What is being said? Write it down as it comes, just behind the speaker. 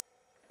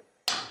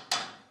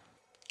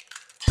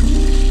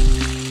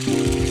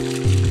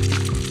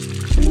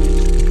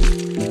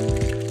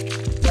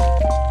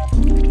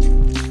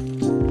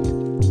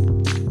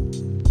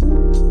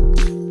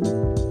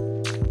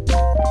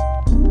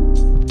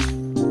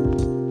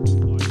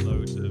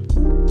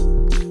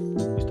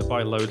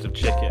buy loads of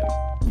chicken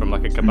from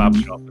like a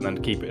kebab shop and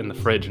then keep it in the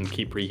fridge and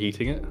keep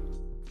reheating it.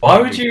 Why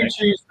would you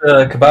choose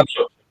the kebab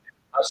shop?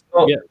 That's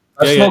not. Yeah.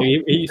 That's Yeah, not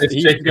he used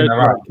to chicken go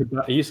around.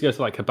 he used to go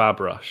to like Kebab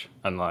Rush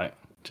and like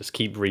just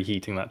keep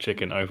reheating that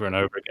chicken over and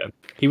over again.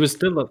 He was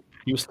still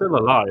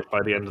alive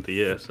by the end of the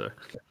year, so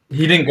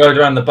He didn't go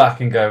around the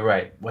back and go,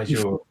 right, where's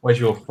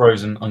your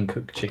frozen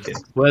uncooked chicken?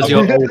 where's I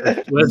your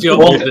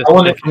oldest I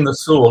want it chicken? from the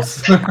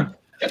source.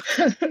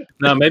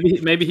 No,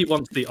 maybe he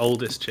wants the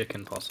oldest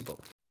chicken possible.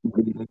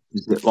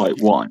 Is it like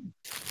wine?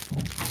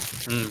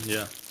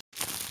 Yeah.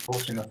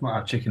 Unfortunately, that's not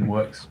how chicken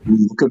works.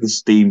 Look at the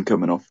steam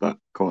coming off that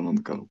corn on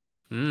the cob.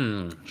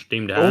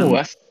 Steamed ham. Oh,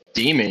 that's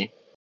steamy.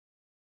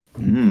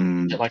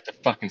 Mm. You're like the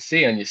fucking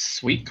sea on your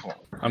sweet corn.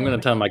 I'm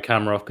gonna turn my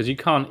camera off because you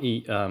can't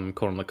eat corn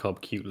on the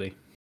cob cutely.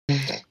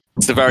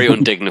 It's a very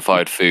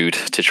undignified food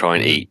to try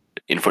and eat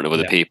in front of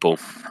other people.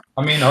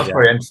 I mean, I was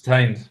very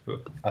entertained,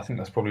 but I think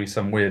that's probably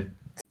some weird.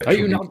 Are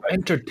you not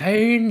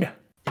entertained?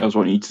 I just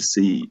want you to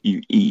see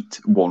you eat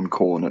one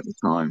corn at a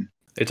time.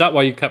 Is that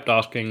why you kept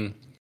asking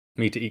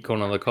me to eat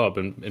corn on the cob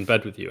in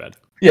bed with you, Ed?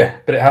 Yeah,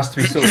 but it has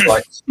to be sort of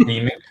like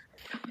steaming.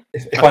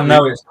 If I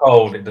know it's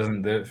cold, it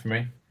doesn't do it for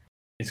me.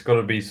 It's got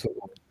to be sort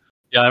of.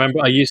 Yeah, I remember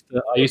I used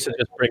to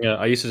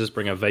just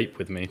bring a vape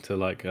with me to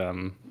like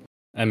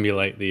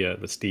emulate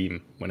the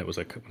steam when it was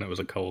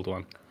a cold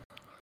one.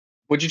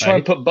 Would you try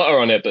and put butter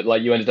on it, but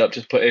like you ended up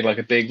just putting like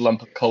a big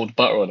lump of cold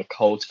butter on a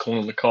cold corn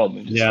on the cob?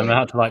 And just, Yeah, and I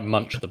had to like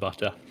munch the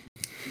butter.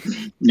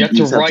 You had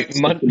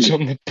to munch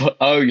on the butter.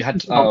 Oh, you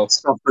had to. Oh,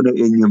 Soften it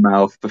in your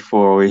mouth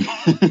before we.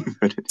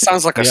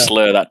 Sounds like a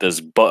slur that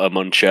does butter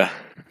muncher.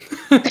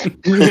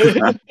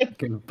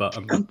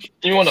 Butter munch.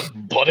 You want to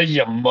butter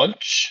your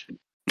munch?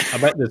 I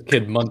bet this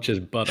kid munches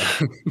butter.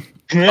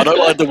 I don't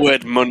like the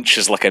word munch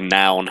as like a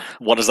noun.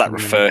 What does that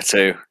refer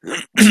to?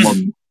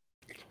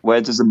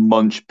 Where does a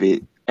munch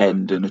bit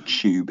end and a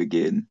chew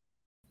begin?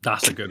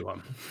 That's a good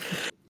one.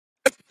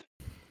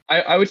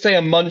 I would say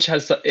a munch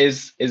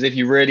is if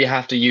you really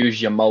have to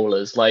use your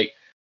molars. Like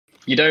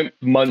you don't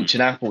munch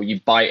an apple, you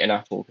bite an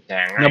apple.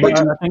 No, but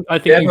I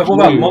think Yeah, you but what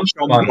about munch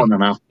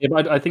on? Yeah,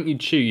 but I think you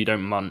chew, you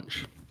don't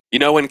munch. You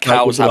know when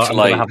cows have to I'm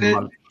gonna like have a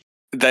munch.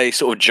 they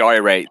sort of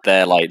gyrate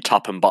their like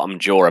top and bottom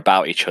jaw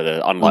about each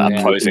other on like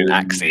opposing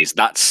axes.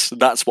 That's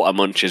what a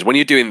munch is. When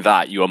you're doing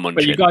that, you are munching.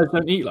 But you guys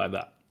don't eat like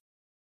that.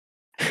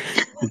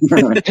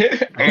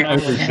 I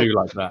don't do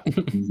like that.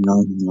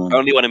 No.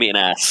 Only when I'm eating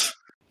ass.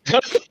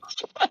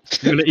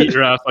 You're gonna eat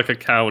your ass like a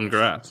cow in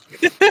grass.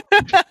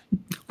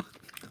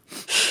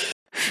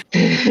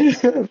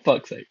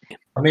 Fuck's sake.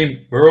 I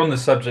mean, we're on the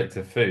subject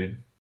of food,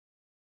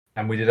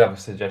 and we did have a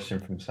suggestion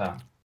from Sam.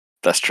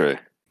 That's true.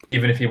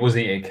 Even if he was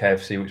eating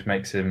KFC, which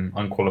makes him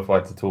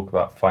unqualified to talk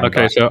about fine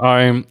Okay,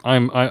 dining.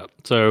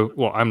 so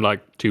I'm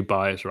like too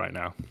biased right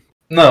now.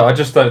 No, I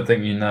just don't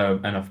think you know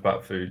enough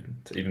about food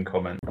to even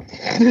comment.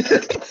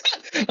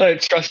 I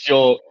don't trust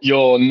your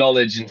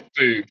knowledge in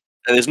food.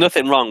 And there's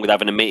nothing wrong with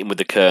having a meeting with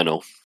the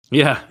colonel.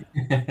 Yeah,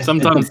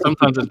 sometimes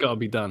it's got to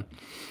be done.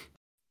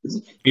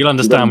 You'll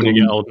understand when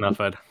you get old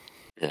enough, Ed.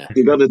 Yeah.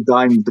 You got to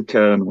dine with the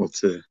colonel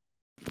to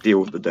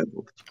deal with the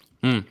devil.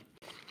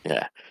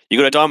 Yeah. You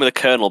got to dine with the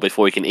colonel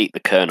before you can eat the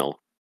colonel.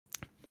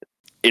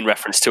 In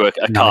reference to a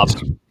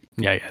carb.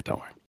 Yeah, don't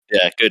worry.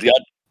 Yeah, good. Yeah.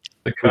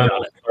 The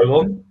Colonel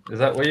colon? Is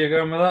that where you're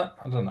going with that?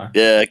 I don't know.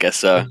 Yeah, I guess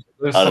so.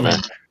 There's I don't know.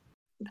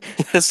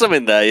 There's some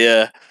in there,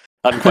 yeah.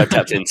 I haven't quite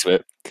tapped into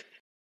it.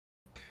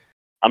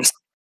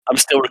 I'm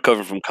still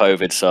recovering from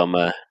COVID, so I'm.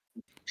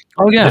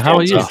 Oh yeah, how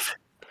are you? Tough.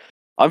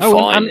 I'm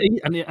fine.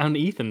 And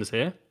Ethan's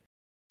here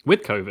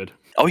with COVID.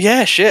 Oh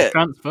yeah, shit.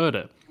 Transferred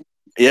it.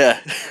 Yeah.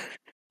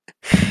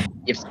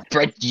 You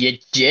spread your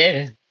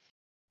jizz.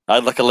 I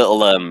had like a little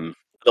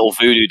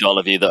voodoo doll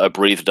of you that I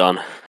breathed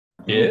on.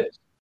 Yeah.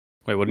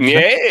 Wait, what did you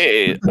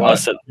say?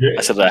 Yeah.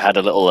 I said I had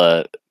a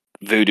little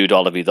voodoo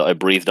doll of you that I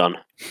breathed on.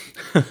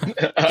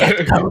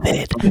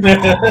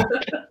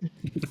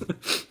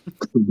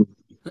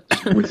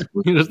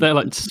 You're just there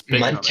like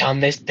spitting on Munch on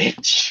this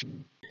bitch.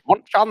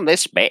 Munch on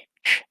this bitch.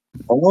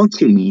 I want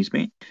cheese,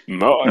 mate.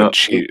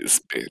 Munchies,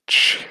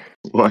 bitch.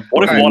 What?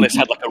 What if Wallace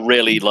had like a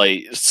really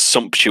like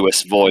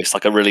sumptuous voice,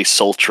 like a really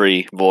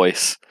sultry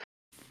voice?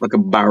 Like a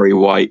Barry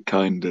White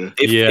kind of.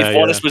 If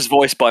Wallace was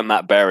voiced by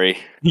Matt Berry.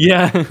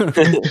 Yeah.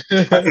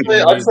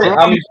 I'd say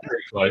Ali's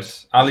pretty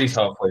close. Ali's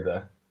halfway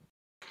there.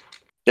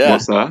 Yeah.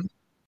 What's that?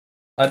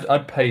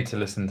 I'd pay to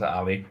listen to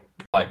Ali,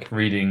 like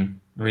reading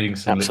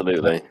some.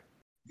 Absolutely.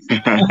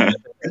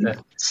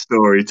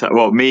 Story time.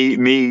 Well,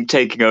 me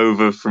taking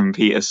over from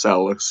Peter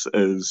Sellers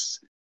as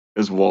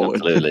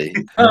Wallace. Absolutely.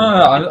 No,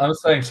 I'm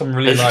saying some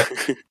really like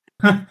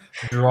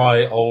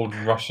dry old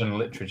Russian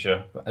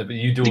literature, but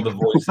you do all the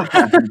voices.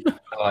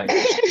 Like,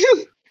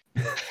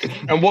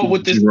 And what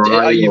would this?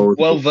 Dry Are you old-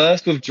 well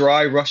versed with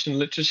dry Russian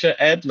literature,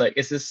 Ed? Like,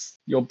 is this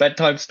your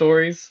bedtime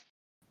stories?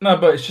 no,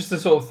 but it's just the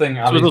sort of thing.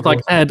 So Ali's it was like,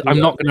 voice- Ed, I'm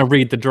not going to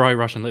read the dry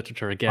Russian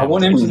literature again. I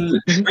want him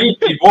to read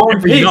War and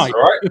Every Peace, night.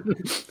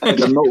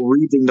 right? I'm not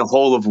reading the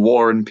whole of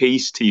War and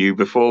Peace to you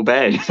before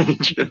bed.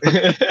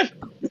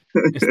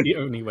 It's the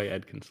only way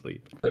Ed can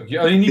sleep. Look, you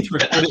only need to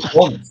record it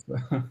once.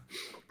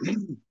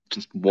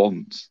 Just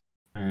once.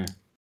 I'm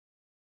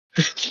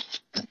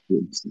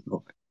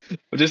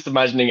just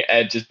imagining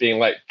Ed just being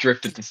like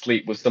drifted to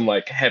sleep with some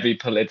like heavy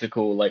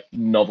political like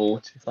novel.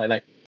 It's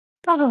like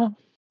oh,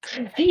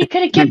 are you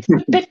gonna get to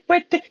the bit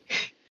where the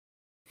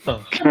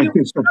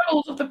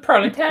Struggles of the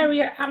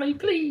proletariat, Ali,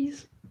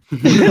 please.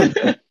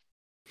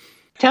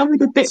 Tell me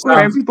the bit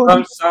where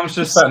everybody. Sam's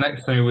just sat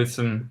next to me with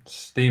some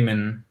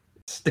steaming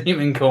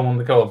corn on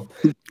the cob.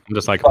 I'm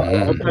just like,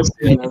 I'm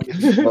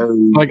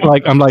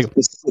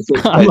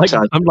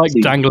I'm like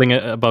dangling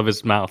it above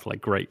his mouth like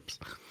grapes.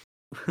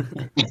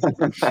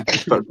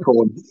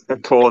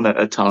 But corn at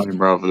a time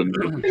rather than.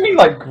 What do you mean,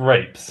 like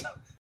grapes?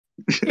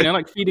 You know,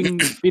 like feeding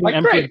Like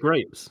emperors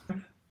grapes.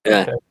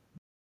 Yeah. Okay.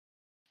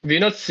 Have you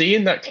not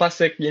seen that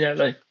classic,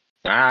 like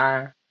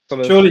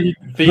sort of, Surely you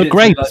can feed The it to,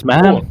 grapes, like,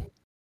 man. corn.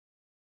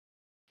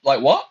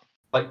 like what?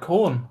 Like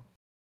corn.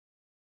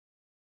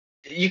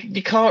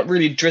 You can't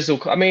really drizzle.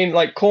 I mean,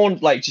 like corn,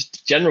 like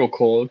just general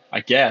corn, I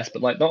guess,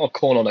 but like not a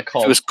corn on a If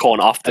cob. it was corn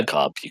off the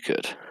cob, you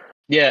could.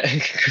 Yeah.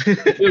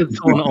 If it was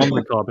corn on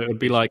the cob, it would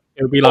be like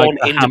Corn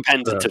a independent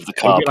hamster. of the It would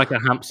cob. be like a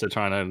hamster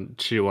trying to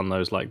chew on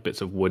those like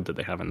bits of wood that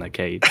they have in their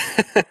cage.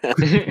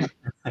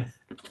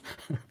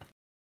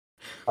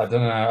 I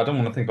don't know. I don't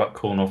want to think about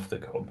corn off the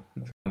cob.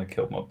 It's going to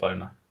kill my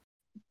boner.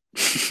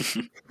 It's,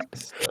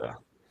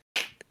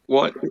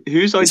 What?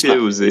 Whose idea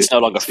was it? It's no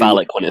longer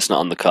phallic when it's not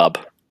on the cob.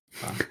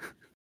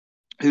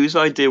 Whose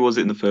idea was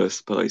it in the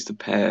first place to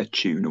pair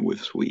tuna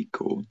with sweet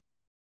corn?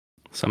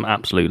 Some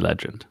absolute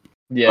legend.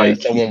 Yeah,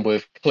 Like- someone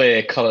with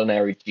clear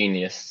culinary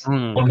genius.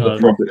 one of the God.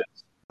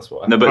 prophets. That's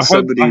what No, but I hope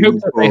somebody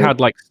that they who had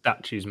like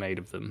statues made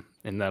of them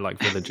in their like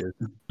villages.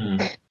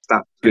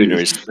 that Tuna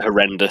is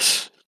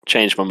horrendous.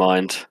 Changed my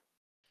mind.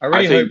 I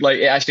really think- hope like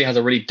it actually has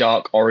a really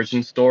dark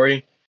origin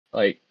story.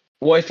 Like,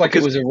 what if like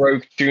Because- it was a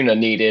rogue tuna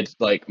needed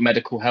like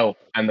medical help,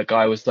 and the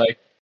guy was like,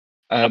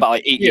 How about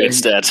I eat you yeah.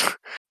 instead?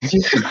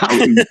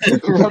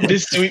 "Rub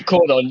this sweet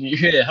corn on you.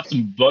 Here, have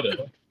some butter."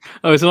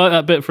 Oh, it's like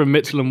that bit from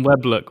Mitchell and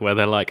Webb look where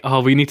they're like,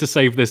 "Oh, we need to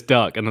save this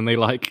duck," and then they're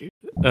like,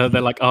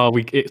 "Oh,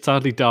 it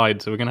sadly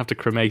died, so we're gonna have to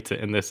cremate it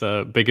in this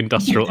big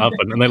industrial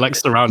oven," and they like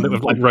surround it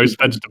with like roast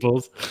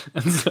vegetables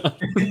and stuff.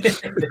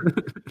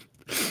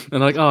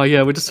 And like, "Oh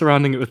yeah, we're just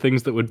surrounding it with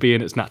things that would be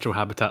in its natural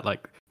habitat,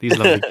 like these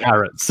lovely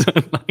carrots."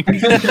 I'm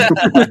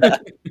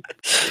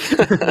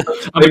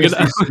Maybe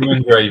gonna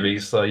some gravy,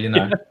 so you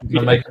know,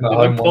 I'm making that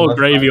home pour one.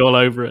 gravy all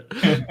over it.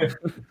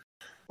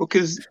 Well,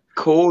 because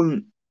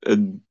corn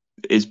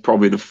is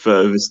probably the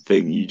furthest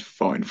thing you'd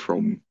find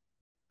from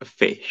a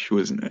fish,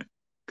 wasn't it?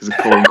 Because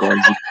a corn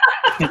grinds.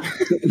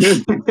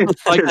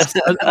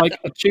 Like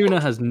a tuna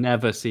has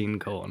never seen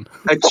corn.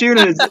 A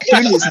tuna's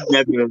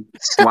never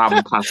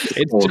swam past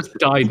It's corn. just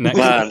died next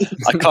to Man, it.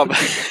 I can't.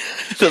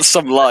 That's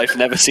some life.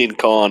 Never seen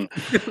corn.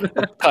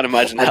 Can't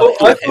imagine I how.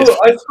 thought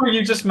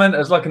you just meant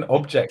as like an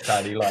object,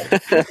 Addy, like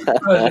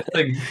furthest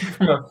thing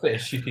from a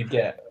fish you could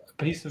get. A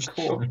piece of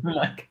corn.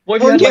 Like,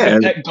 What if you had like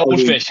yeah, a pet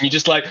goldfish and you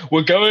just like,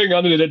 we're going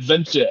on an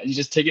adventure, and you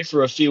just take it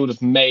through a field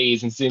of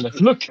maize and see like,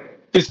 look,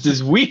 this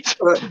is wheat.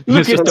 Look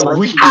It's at just the a-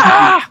 wheat.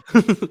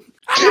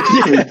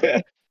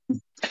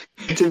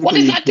 What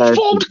is that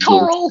deformed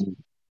coral?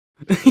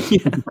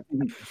 Yeah.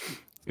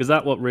 Is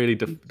that what really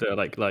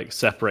like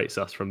separates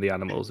us from the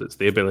animals? It's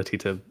the ability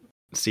to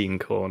see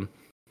corn.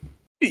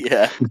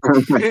 Yeah.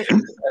 I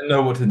don't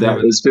know what to do. No,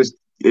 with it.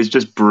 it's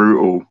just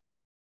brutal,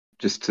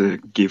 just to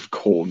give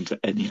corn to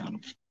any animal.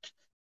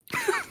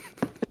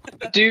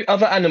 Do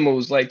other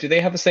animals like? Do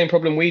they have the same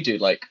problem we do?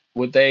 Like,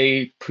 would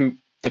they poop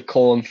the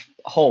corn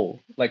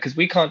whole? Like, because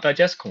we can't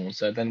digest corn,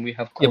 so then we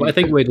have Yeah, corn. but I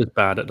think we're just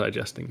bad at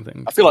digesting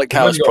things. I feel like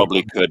cows When you're-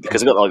 probably could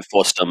because they've got like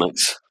 4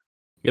 stomachs.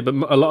 Yeah, but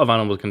a lot of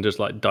animals can just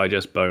like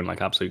digest bone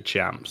like absolute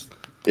champs.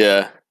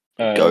 Yeah.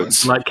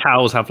 Goats. Like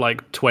cows have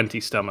like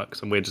 20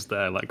 stomachs, and we're just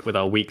there like with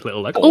our weak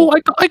little like, oh,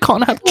 I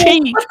can't have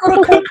cheese.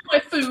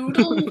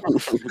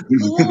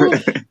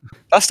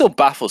 That still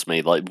baffles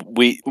me. Like,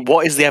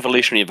 what is the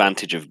evolutionary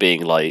advantage of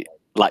being like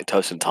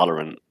lactose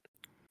intolerant?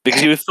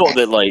 Because you would have thought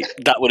that like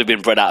that would have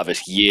been bred out of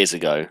us years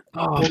ago.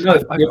 Oh, Well,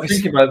 no, you're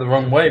thinking about it the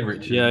wrong way,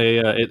 Richard. yeah.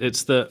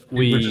 It's that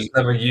We're we. just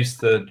never used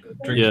to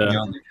drinking Yeah.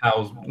 on the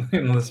cows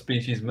in the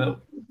species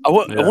milk. I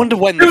Yeah. wonder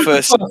when the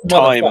first time.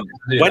 Motherfucker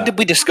to do When that. did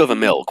we discover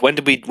milk? When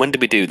did we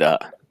do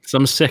that?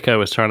 Some sicko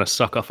was trying to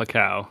suck off a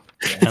cow,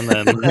 and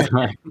then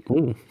like,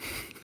 ooh.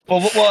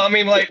 Well, I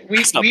mean, like we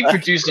It's not we bad.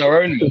 produce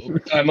our own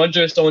milk. I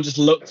wonder if someone just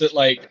looked at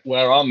like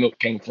where our milk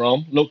came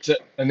from, looked at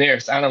the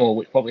nearest animal,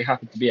 which probably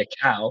happened to be a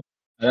cow,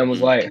 and then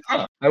was like,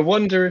 huh, I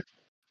wonder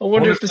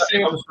if the that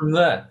same. comes from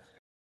there.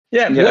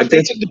 Yeah, Yeah, what I if they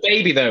guess- took the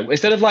baby though?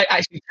 Instead of like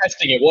actually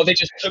testing it, what if they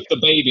just took the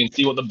baby and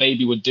see what the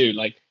baby would do?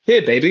 Like,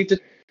 here, baby,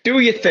 just do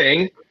your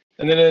thing,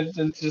 and then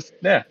it's just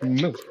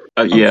milk.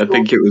 Yeah, I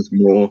think it was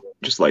more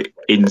just like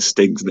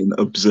instincts than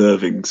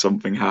observing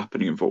something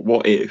happening and thought,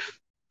 what if,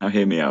 now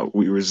hear me out,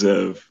 we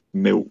reserve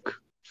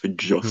milk for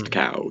just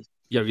cows?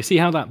 Yo, you see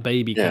how that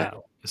baby Yeah.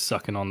 cow is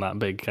sucking on that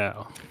big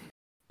cow?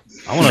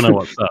 I want to know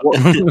what's up.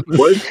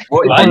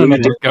 What I don't know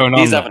is what's going on.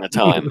 He's there. having a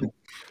time.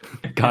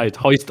 Guys,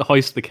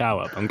 hoist the cow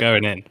up. I'm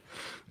going in.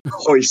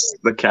 hoist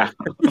the cow?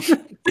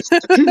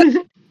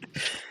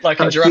 Like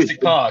in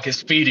Jurassic Park,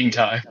 it's feeding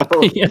time.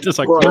 Yeah, just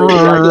like. Well,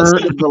 I guess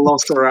in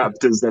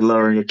Velociraptors, they're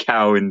lowering a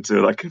cow into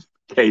like a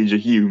cage of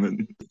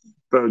human,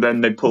 but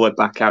then they pull it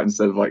back out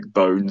instead of like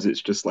bones.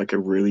 It's just like a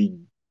really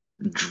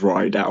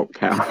dried out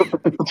cow.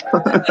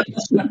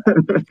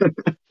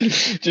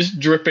 Just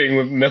dripping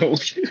with milk.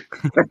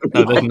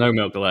 No, there's no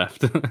milk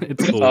left.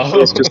 It's all. Oh.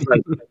 It's just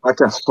like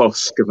a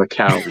husk of a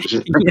cow.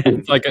 Yeah,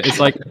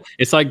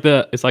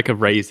 it's like a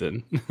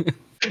raisin.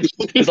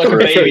 There's like a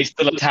baby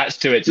still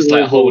attached to it, just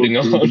like holding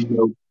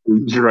on.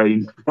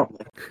 Drain from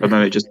it. And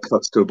then it just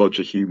cuts to a bunch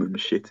of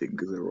humans shitting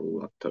because they're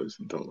all lactose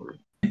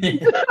intolerant.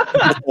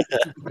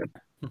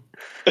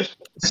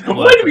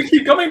 Why do we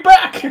keep coming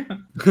back?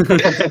 So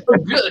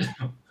good.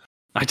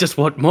 I just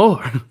want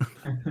more.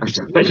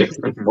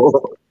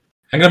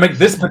 I'm gonna make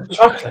this with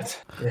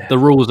chocolate. Yeah. The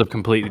rules have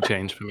completely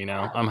changed for me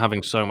now. I'm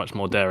having so much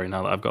more dairy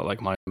now that I've got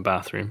like my own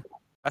bathroom.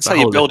 That's The how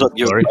you whole build up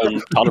your different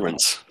own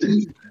tolerance.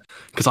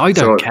 Because I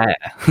don't So- care.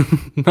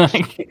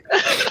 Like,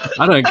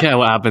 I don't care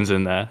what happens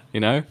in there. You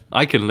know,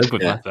 I can live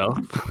with Yeah. myself.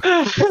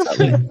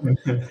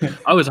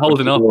 I was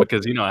holding off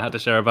because I had to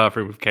share a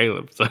bathroom with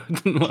Caleb, so I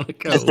didn't want to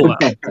go all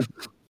out.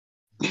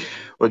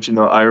 But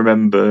I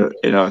remember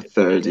in our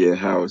third year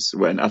house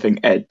when I think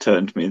Ed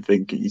turned to me and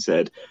he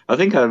said, I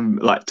think I'm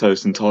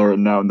lactose intolerant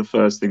now. And the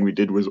first thing we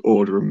did was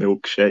order a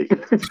milkshake.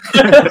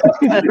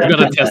 We've got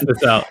to test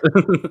this out.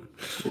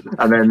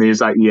 And then he was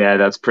like, yeah,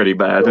 that's pretty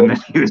bad. And then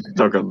he was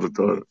stuck on the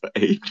toilet for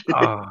ages.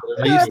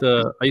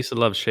 I used to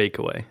love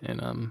Shakeaway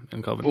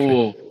in Coventry.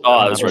 Ooh.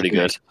 Oh, that's really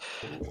good.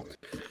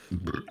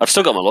 I've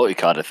still got my loyalty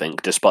card, I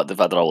think, despite the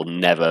fact that I'll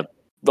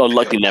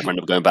likely never end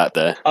up going back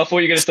there. I thought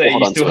you were going to say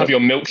Hold you on still to have it. your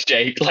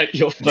milkshake, like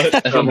your first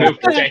ever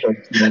milkshake.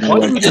 Why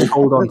don't we just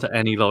hold on to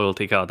any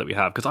loyalty card that we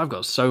have? Because I've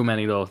got so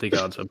many loyalty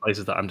cards for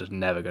places that I'm just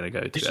never going to go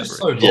to It's ever. just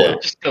so Yeah. loyal.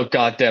 Just so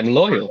goddamn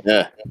loyal.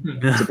 Yeah.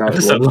 about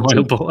I'm so loyalty.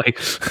 loyal boy.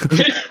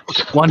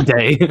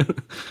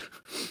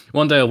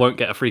 One day I won't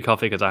get a free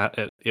coffee because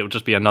it'll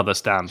just be another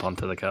stamp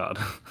onto the card.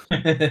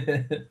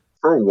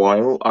 For a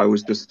while, I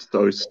was just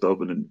so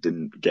stubborn and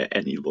didn't get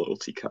any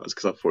loyalty cards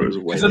because I thought it was a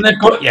way. Because then they've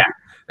got yeah.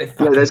 Yeah,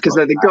 that's because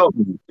they got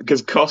me.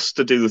 Because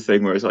Costa do the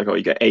thing where it's like, oh,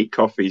 you get 8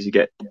 coffees, you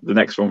get the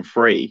next one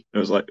free. And it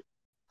was like,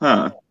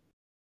 I'm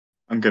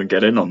going to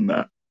get in on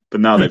that.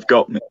 But now they've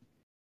got me.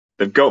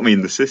 They've got me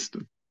in the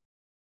system.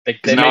 They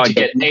 'Cause now made I you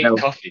get get 8 email.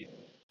 coffee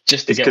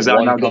just to It's get because I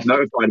one now get coffee.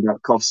 notified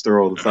about Costa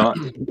all the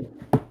time.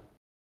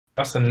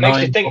 That's a Makes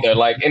you 9 think though,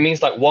 like it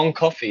means like one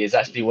coffee is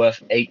actually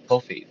worth 8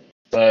 coffees.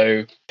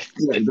 So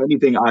Yeah, if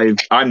anything,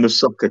 I'm the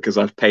sucker because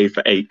I've paid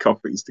for 8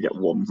 coffees to get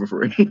one for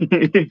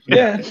free.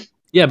 yeah,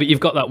 Yeah, but you've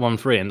got that one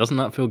free, and doesn't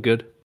that feel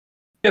good?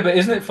 Yeah, but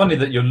isn't it funny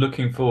that you're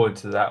looking forward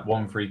to that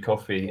one free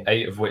coffee,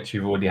 8 of which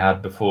you've already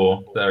had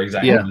before that are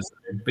exactly Yeah. the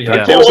same? But you're Yeah.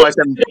 like, It feels "Oh, like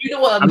I'm- you know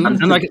what?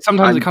 And like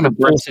sometimes I'm it kind of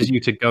progressing. forces you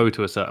to go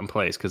to a certain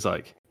place because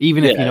like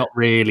even if Yeah. you're not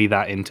really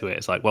that into it,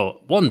 it's like, well,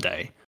 one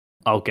day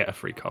I'll get a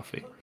free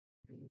coffee.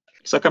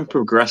 It's like I'm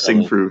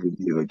progressing through a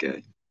video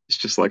game. It's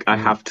just like I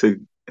have to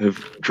have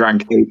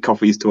drank 8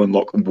 coffees to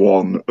unlock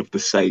one of the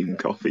same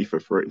coffee for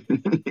free.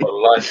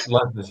 Well, life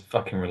is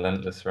fucking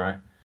relentless, right?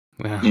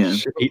 Yeah.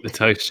 Eat the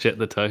toast, shit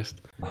the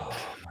toast. Oh,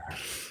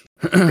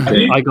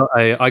 I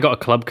got a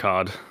club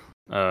card,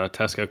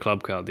 Tesco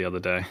club card the other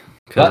day.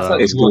 'Cause, That's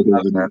like- It's good,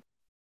 isn't it?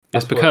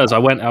 it's because I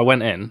went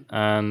in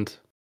and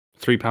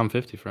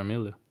 £3.50 for a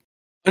meal. I'm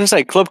gonna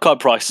say club card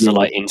prices are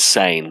like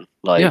insane.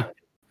 Like, Yeah,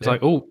 it's Yeah.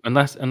 like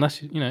unless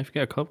if you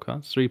get a club card,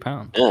 it's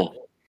 £3.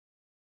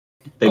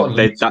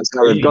 yeah. That's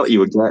how they've got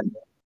you again.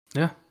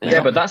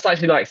 yeah, but that's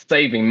actually like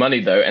saving money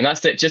though, and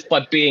that's it. Just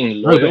by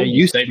being No, loyal, but it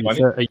you used to save be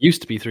money. it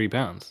used to be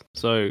 £3.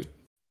 So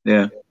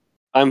Yeah.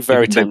 I'm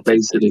very They tempted to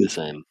basically- do the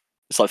same.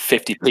 It's like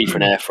 50p for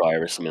an air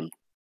fryer or something.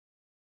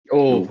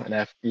 Oh, an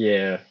F,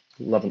 yeah,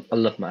 I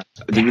love that.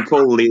 Did you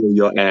call Leo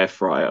your air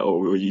fryer, or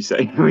were you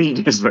saying were you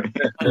just A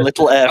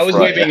little air I was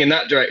fryer. moving in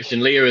that direction.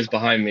 Leah is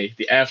behind me.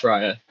 The air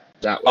fryer.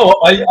 That one. Oh,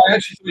 I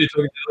actually thought you were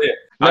talking to Leah.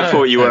 I No.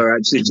 thought you were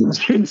actually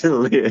just into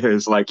Leo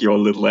as like your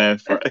little air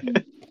fryer.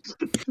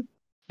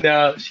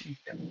 No,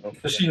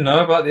 Does she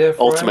know about the air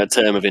fryer? Ultimate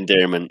term of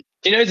endearment.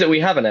 she knows that we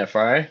have an air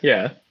fryer.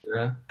 Yeah.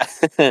 Yeah.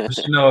 Does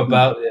she know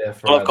about the air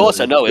fryer? Well, of course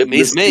I know. It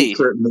means The me.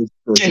 secret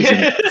mistress,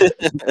 isn't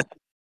it?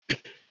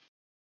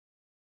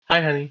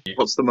 Hi, honey.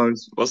 What's the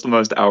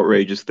most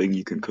outrageous thing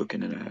you can cook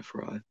in an air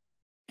fryer?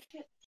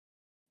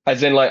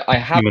 As in, like, I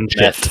have Human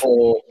yet shit.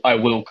 or I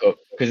will cook.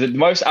 Because the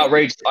most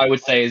outrageous I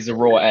would say is a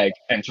raw egg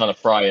and trying to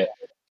fry it.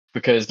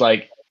 Because,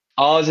 like,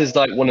 ours is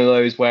like one of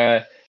those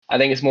where I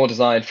think it's more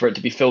designed for it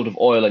to be filled with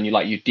oil and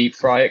you deep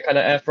fry it kind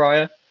of air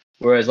fryer.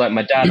 Whereas, like,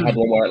 my dad had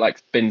one where it, like,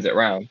 spins it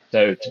around.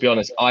 So, to be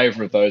honest,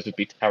 either of those would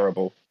be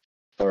terrible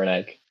for an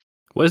egg.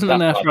 well, isn't an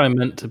That air part. fryer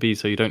meant to be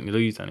so you don't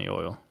lose any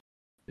oil?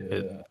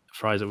 Yeah.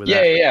 Fries it with Yeah,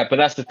 air. yeah, yeah, but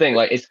that's the thing.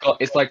 Like,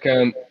 it's like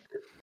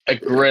a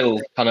grill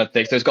kind of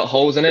thing. So it's got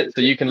holes in it,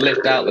 so you can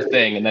lift out the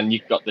thing, and then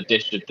you've got the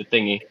dish of the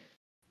thingy.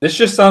 This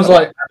just sounds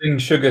like adding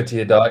sugar to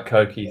your Diet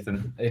Coke,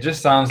 Ethan. It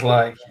just sounds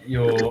like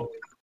you're.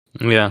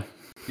 Yeah.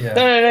 Yeah.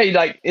 No.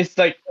 Like it's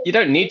like you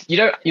don't need.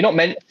 You're not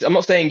meant. I'm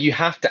not saying you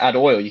have to add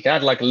oil. You can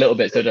add like a little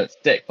bit so it don't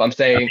stick. But I'm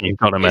saying You've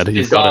got him, it's Ed.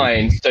 You've got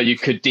him. designed so you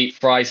could deep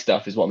fry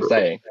stuff. Is what I'm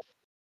saying.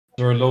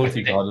 You're a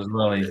loyalty card as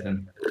well,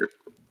 Ethan.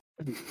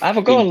 I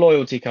haven't got a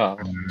loyalty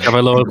card. Have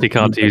a loyalty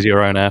card to use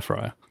your own air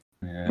fryer.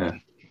 Yeah.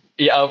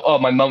 Yeah. Oh,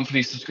 my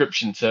monthly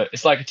subscription to.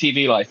 It's like a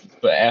TV license,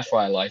 but air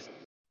fryer license,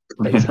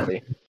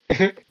 basically.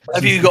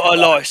 Have you got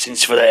a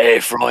license for the air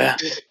fryer?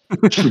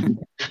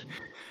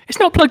 It's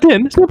not plugged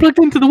in. It's not plugged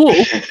into the wall.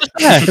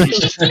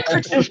 It's there.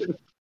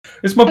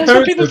 It's my That's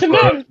what parents. people to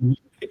know.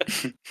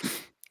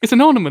 It's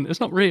an ornament. It's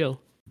not real.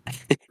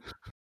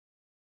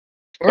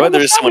 Well,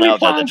 there is someone out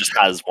there that just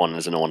has one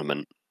as an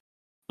ornament.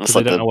 That's Because they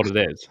like don't the know what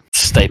it is.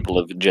 staple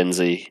of Gen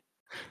Z.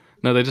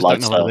 No, they just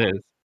don't know what Lifestyle. it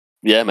is.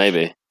 Yeah,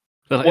 maybe.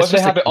 They're like, What it's if they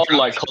just a have it on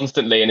like contraption.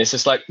 constantly and it's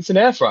just like, it's an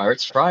air fryer,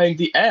 it's frying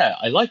the air.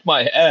 I like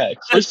my air.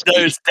 Crispy.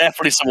 There's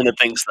definitely someone that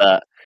thinks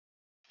that.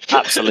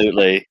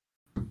 Absolutely.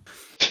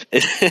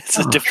 It's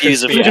a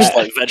diffuser for crispy just air.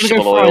 like If you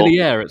vegetable go fry oil.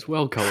 the air, it's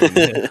well cold in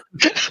here.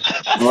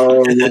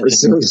 Oh, yeah,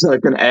 it's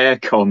like an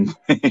aircon.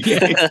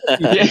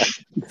 Yeah.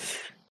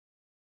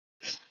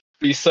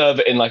 You serve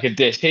it in like a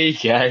dish. Here you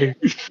go.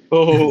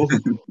 Oh,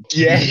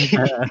 yay.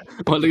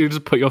 Well, you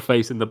just put your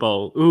face in the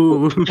bowl.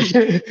 Ooh.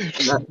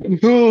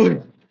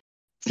 Ooh.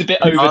 It's a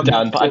bit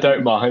overdone, but I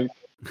don't mind.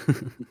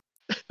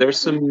 There's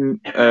some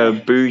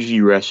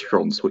bougie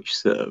restaurants which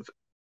serve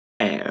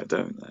air,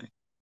 don't they?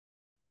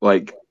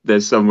 Like,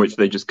 there's some which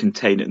they just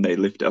contain it and they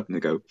lift it up and they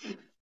go,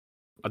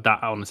 That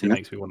honestly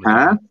makes me want to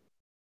huh?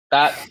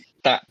 do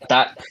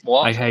That,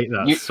 what? I hate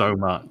that You- so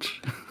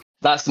much.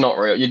 That's not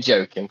real. You're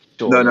joking.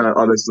 No, surely. no,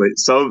 honestly.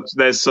 So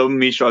there's some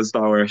Michelin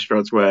style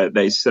restaurants where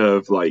they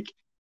serve like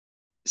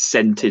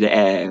scented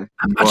air.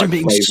 Imagine like,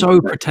 being flavour so of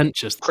it. Crispy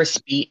pretentious.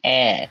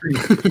 air.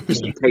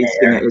 Just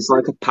tasting it. It's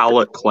like a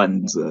palate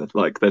cleanser.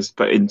 Like there's,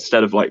 but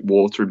instead of like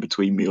water in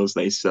between meals,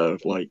 they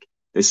serve like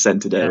this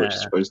scented air, which is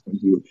Yeah. supposed to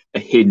give you a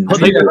hint. But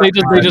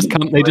they just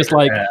come. They just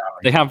like Yeah.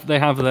 they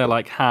have their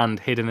like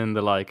hand hidden in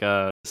the like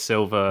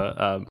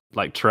silver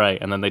like tray,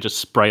 and then they just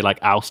spray like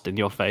oust in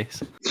your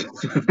face.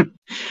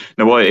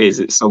 No, what it is,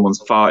 it's someone's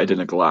farted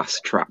in a glass,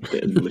 trapped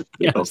it, and lifted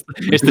Yeah, it up.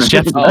 it's the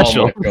chef Oh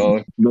special. my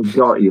god. They've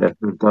got you.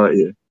 They've got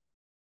you.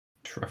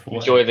 Truffle.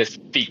 Enjoy this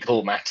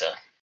fecal matter.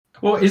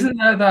 Well, isn't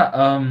there that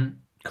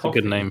It's a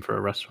good name for a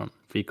restaurant.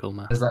 Fecal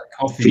matter. There's that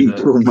coffee.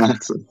 Fecal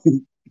matter.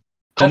 And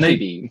Coffee they-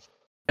 beans.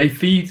 They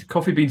feed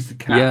coffee beans to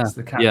cats. Yeah,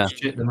 The cats yeah.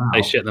 shit them out.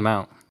 They shit them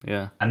out.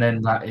 Yeah, And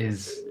then that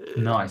is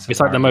nice. it's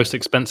like the most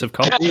expensive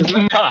coffee.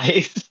 Isn't it?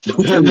 Nice.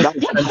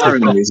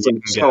 Apparently,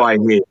 so I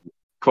hear.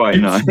 Quite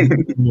nice.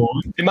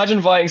 Imagine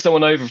inviting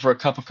someone over for a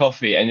cup of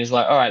coffee and it's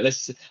like, all right,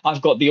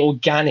 I've got the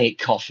organic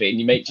coffee, and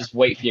you make just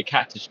wait for your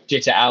cat to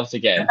shit it out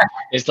again.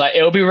 It's like,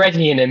 it'll be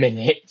ready in a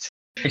minute.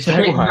 It's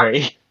Don't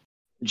worry.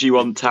 Do you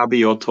want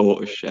tabby or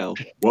tortoise shell?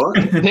 What?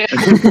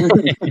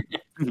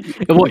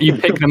 What, you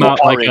pick them out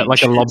like a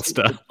Orange.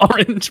 lobster?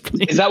 Orange,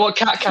 please. Is that what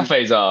cat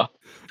cafes are?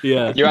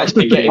 Yeah, You're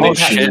actually getting Oh, the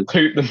cat to shit.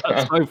 poop them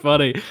that's out. so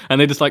funny.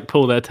 And they just like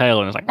pull their tail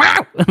and it's like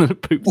wow, and then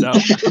it poops out.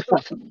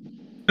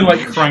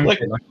 like crank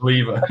Like- it like a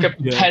lever. Like a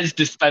Yeah. Pez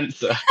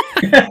dispenser.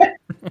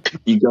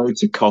 You go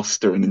to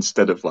Costa and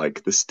instead of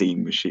like the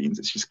steam machines,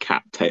 it's just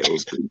cat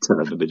tails that you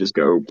turn and they just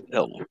go.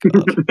 Oh my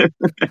god.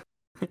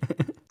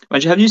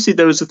 Imagine, have you seen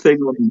there was a thing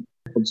on?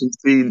 Have you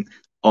seen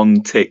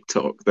on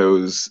TikTok? There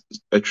was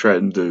a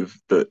trend of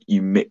that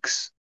you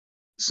mix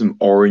some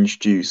orange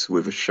juice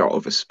with a shot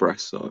of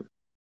espresso,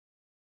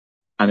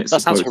 and it's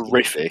That sounds supposed.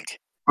 horrific.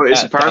 But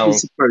it's That apparently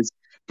sounds- supposed.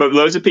 But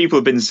loads of people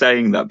have been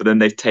saying that, but then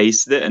they've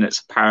tasted it, and it's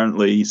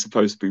apparently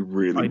supposed to be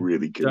really, I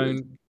really good.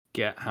 Don't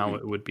get how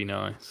it would be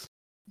nice,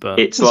 but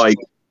It's like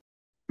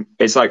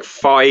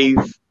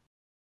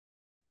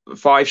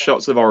five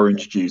shots of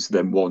orange juice,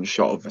 then one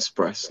shot of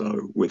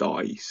espresso with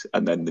ice,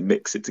 and then they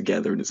mix it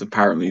together, and it's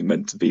apparently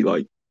meant to be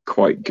like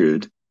quite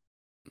good.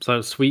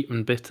 so sweet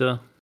and bitter.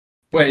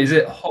 Wait, is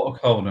it hot or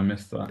cold? I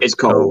missed that. It's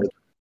cold.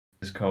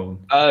 It's cold.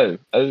 Oh.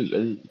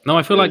 No,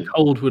 I feel like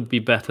cold would be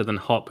better than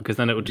hot because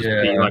then it would just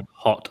be Yeah. like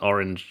hot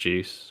orange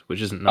juice,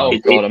 which isn't Oh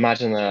nice. god,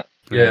 imagine that.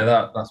 Yeah,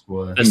 that's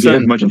worse. There's Yeah,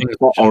 certain imagine things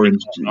hot which are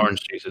orange good. juice. Orange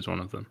juice is one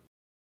of them.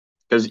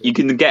 Because you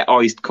can get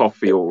iced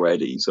coffee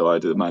already, so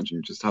I'd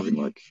imagine just having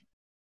like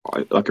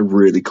a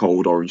really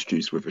cold orange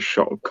juice with a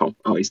shot of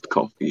iced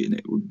coffee in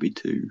it wouldn't be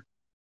too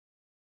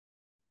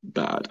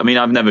bad. I mean,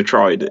 I've never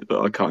tried it,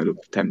 but I kind of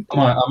tempted.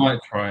 I might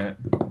try it.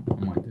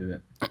 I might do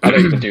it. I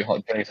don't even do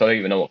hot drinks. I don't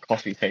even know what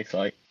coffee tastes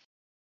like.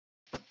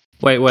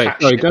 Wait.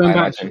 Cat Sorry, shit, I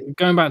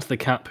going back to the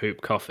cat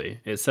poop coffee.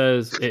 It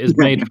says it is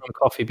made from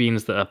coffee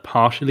beans that are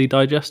partially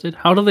digested.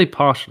 How do they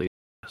partially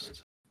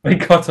digest? They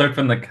cut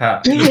open the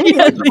cat. They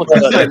have to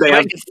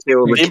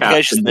kill The the cat.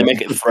 implication is they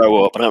make it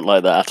throw up. I don't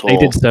like that at all. They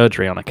did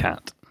surgery on a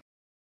cat.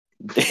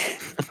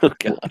 Oh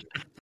god.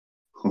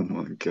 Oh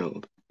my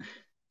god.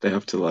 They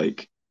have to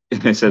like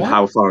And they said, What?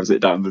 how far is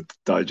it down the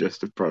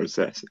digestive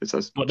process? It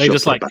says, But they "Shut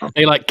just the like mouth."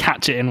 they like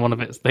catch it in one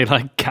of its. They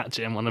like catch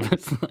it in one of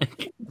its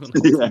like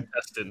Yeah.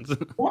 intestines.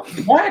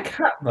 Why a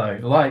cat though?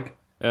 Like,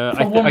 For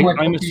one, like,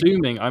 I'm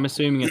coffee-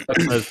 assuming it's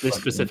because this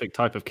specific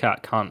type of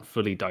cat can't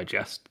fully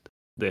digest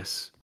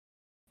this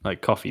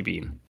like coffee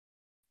bean.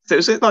 So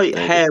is it like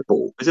Maybe.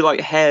 hairball? Is it like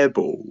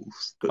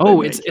hairballs? that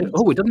Oh, they it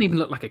make? doesn't even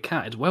look like a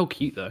cat. It's well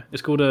cute though.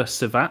 It's called a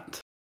civet.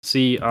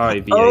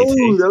 Civat.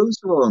 Oh, those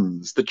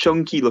ones, the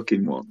chunky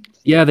looking ones.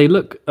 Yeah, they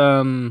look.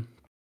 They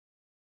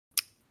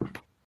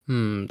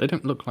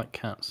don't look like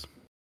cats. To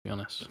be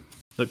honest,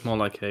 look more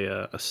like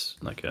a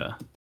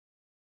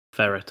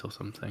ferret or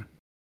something.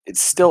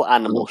 It's still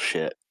animal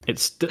shit.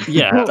 It's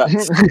yeah.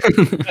 That's,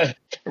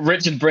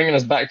 Richard bringing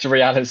us back to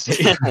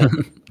reality.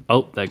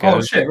 Oh, there Oh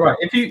goes. shit! Right.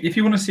 If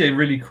you want to see a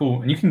really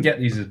cool, and you can get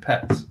these as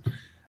pets.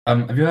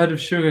 Have you heard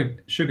of sugar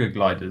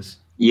gliders?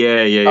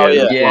 Yeah. Oh,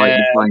 yeah.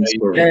 The flying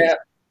squirrels. Yeah.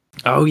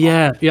 Oh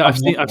yeah. I've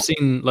I've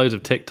seen loads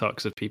of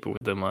TikToks of people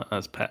with them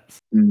as pets.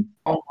 Oh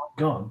my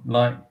god!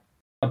 Like,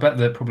 I bet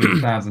they're probably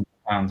thousands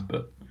of pounds,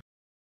 but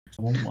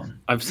I want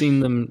one. I've seen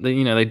them.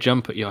 They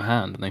jump at your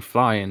hand and they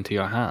fly into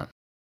your hand.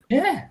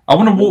 Yeah. I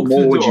want to walk What through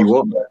more the would you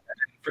door want?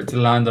 for it to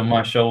land on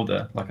my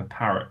shoulder like a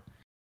parrot.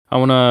 I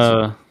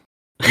wanna.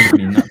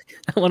 You know?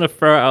 I want to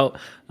throw out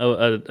I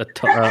want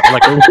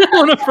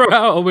to throw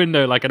out a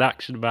window like an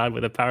action man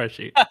with a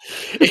parachute.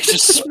 it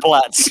just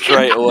splats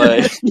straight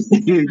away.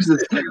 You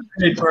just-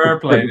 Paper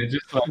airplane, it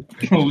just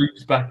like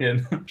loops back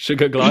in.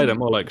 Sugar glider,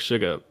 more like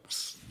sugar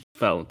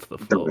fell to the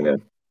floor.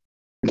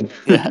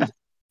 Yeah.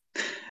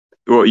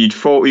 What you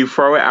throw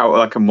it out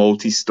like a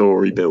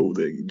multi-story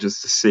building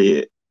just to see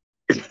it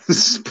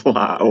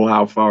splat or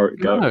how far it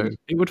goes. No,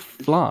 it would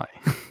fly.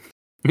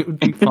 It would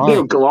be It'll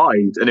fine.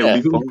 glide and it'll Yeah. be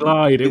It would fine.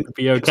 glide. It would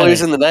be okay.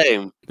 Clues in the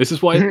name. This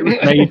is what it was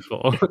made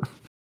for.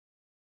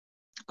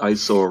 I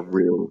saw a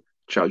real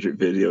tragic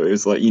video. It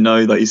was like,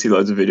 like you see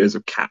loads of videos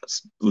of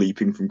cats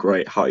leaping from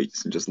great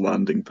heights and just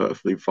landing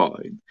perfectly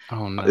fine.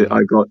 Oh no!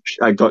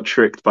 I got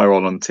tricked by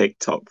one on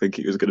TikTok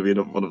thinking it was going to be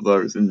another one of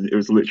those, and it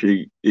was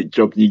literally it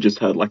jumped. You just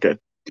heard like a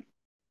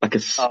Oh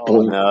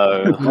split.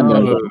 no.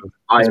 No.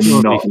 I It's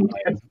am probably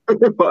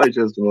not. What I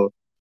just saw.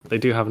 They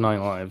do have 9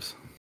 lives.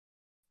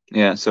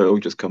 Yeah, so it'll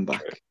just come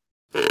back.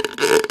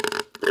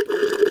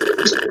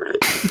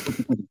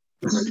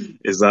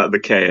 Is that the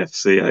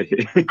KFC I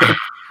hear?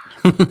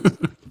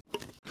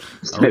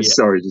 Oh, yeah.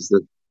 Sorry, just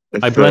the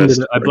I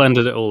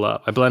blended it all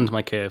up. I blend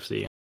my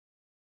KFC.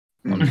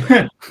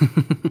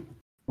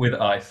 With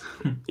ice.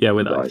 Yeah,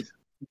 with Right. ice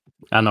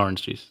and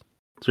orange juice.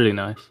 It's really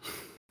nice.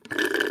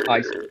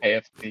 Ice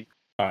KFC.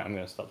 All right, I'm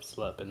gonna stop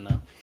slurping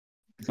now.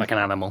 Like an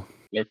animal.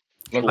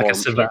 Look, Like a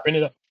civet. Bring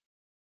it up.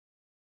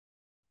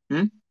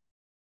 Hmm?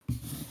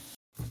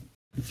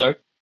 Slurp.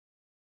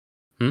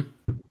 Hmm?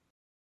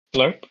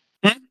 Slurp.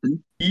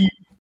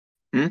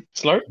 Hmm?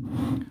 Slurp.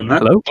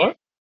 Hello?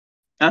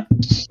 Huh?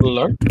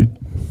 Slurp.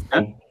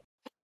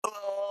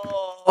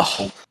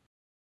 Oh.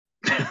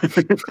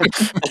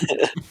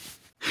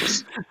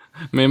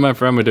 Me and my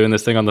friend were doing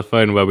this thing on the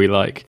phone where we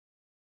like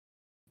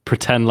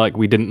pretend like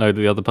we didn't know that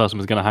the other person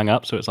was gonna hang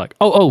up. So it's like,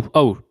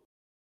 oh,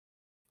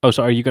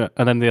 sorry, are you gonna?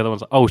 And then the other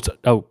one's like,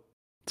 oh,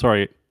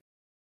 sorry.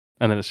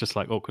 And then it's just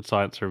like awkward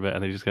silence for a bit,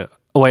 and they just go,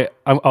 "Oh wait,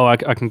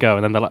 I can go."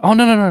 And then they're like, "Oh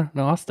no,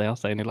 I'll stay."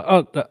 And you're like,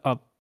 "Oh,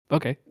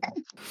 okay."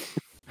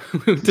 We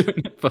were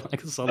doing it for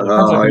like a solid.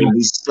 it'd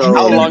be so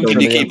How long can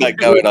you keep that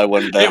going? I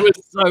wonder. It was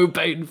so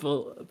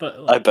painful, but I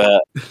like,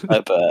 bet.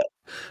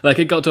 like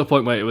it got to a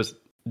point where it was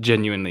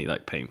genuinely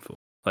like painful.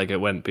 Like it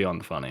went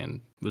beyond funny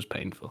and was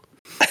painful.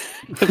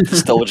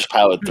 Still just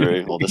powered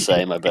through all the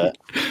same, I bet.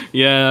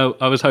 Yeah,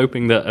 I was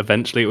hoping that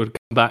eventually it would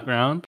come back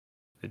round.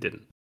 It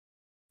didn't.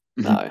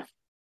 No.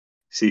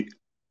 See,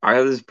 I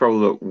have this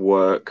problem at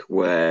work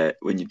where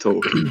when you're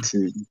talking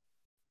to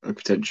a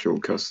potential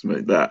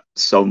customer, that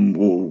some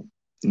will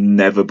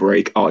never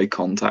break eye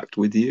contact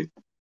with you,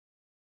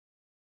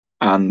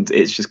 and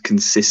it's just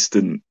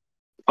consistent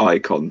eye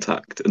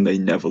contact, and they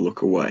never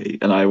look away.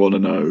 And I want to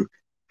know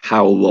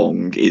how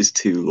long is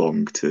too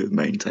long to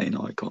maintain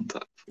eye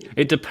contact.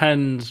 It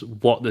depends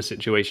what the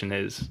situation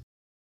is.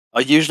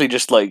 I usually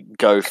just like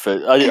go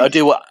for. I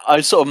do what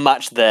I sort of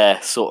match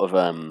their sort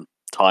of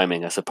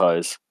timing, I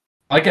suppose.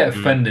 I get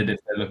offended if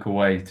they look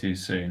away too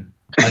soon.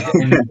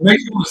 It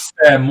makes me want to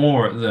stare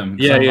more at them.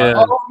 'Cause I'm like,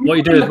 "Oh, What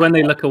you do is when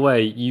they look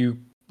away, you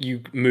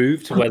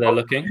move to where they're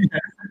looking.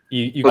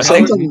 You I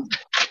can't- think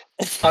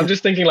I'm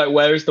just thinking, like,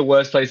 where is the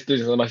worst place to do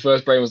this? And my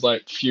first brain was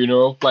like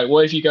funeral. Like,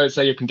 what if you go and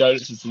say your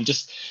condolences and you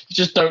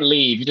just don't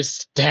leave? You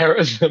just stare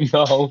at them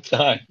the whole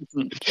time.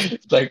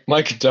 It's like,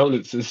 my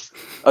condolences.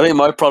 I think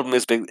my problem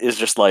is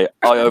just like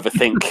I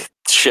overthink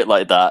shit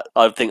like that.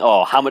 I think,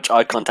 oh, how much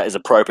eye contact is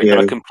appropriate? Yeah.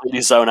 And I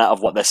completely zone out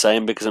of what they're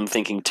saying because I'm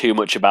thinking too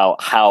much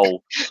about how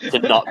to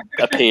not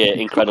appear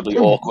incredibly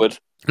awkward.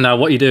 Now,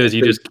 what you do is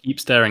you just keep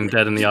staring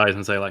dead in the eyes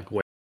and say like,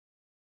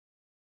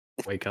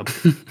 wake up.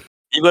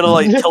 You've got to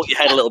like tilt your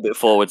head a little bit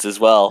forwards as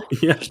well,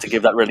 Yeah. just to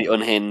give that really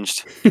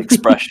unhinged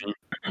expression.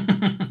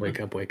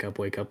 Wake up.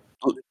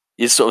 You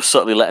you're sort of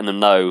subtly letting them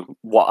know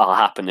what will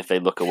happen if they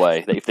look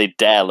away, if they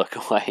dare look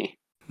away.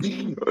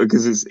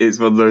 Because it's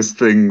one of those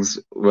things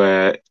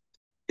where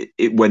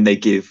when they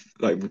give,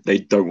 like, they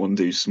don't want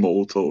to do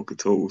small talk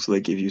at all, so they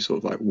give you sort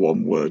of like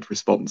one word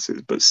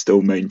responses, but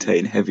still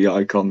maintain heavy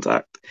eye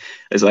contact.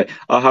 It's like,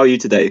 oh, how are you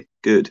today?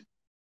 Good.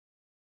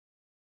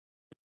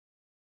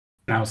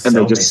 Now And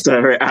they'll just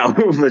stare it out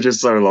for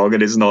just so long,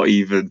 and it's not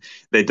even,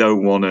 they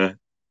don't want to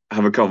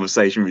have a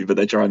conversation with you, but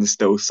they're trying to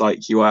still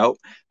psych you out,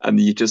 and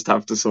you just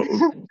have to sort of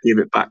give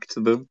it back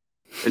to them.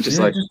 It's just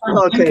like, just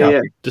oh, blink okay, at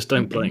yeah. Just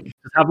don't blink.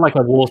 Just have like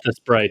a water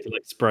spray to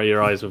like spray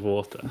your eyes with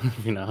water.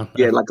 You know.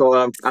 Yeah, like,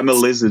 oh, I'm a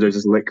lizard, I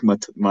just lick my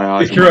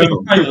eyes. Pick your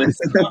own playlist.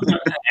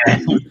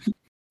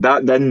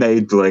 Then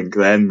they'd blink,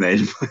 And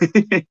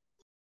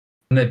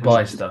they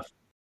buy stuff.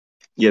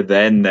 Yeah,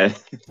 then I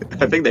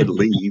think they'd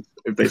leave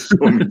if they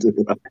saw me do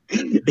that.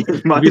 It'd be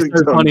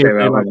so funny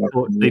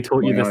if they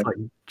taught you this like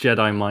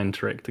Jedi mind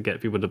trick to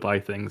get people to buy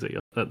things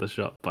at the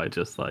shop by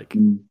just like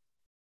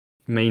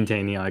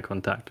maintaining eye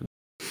contact.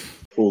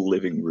 Full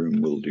living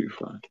room will do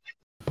fine.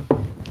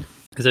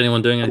 Is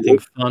anyone doing anything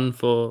fun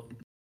for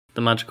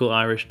the magical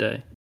Irish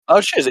Day? Oh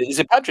shit! Is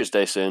it Patrick's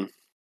Day soon?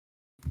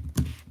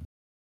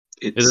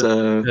 It's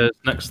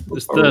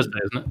It's Thursday,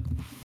 isn't it?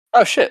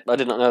 Oh shit! I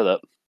did not know that.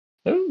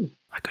 Oh,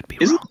 I could be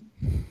Is it?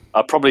 wrong.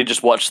 I probably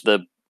just watched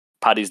the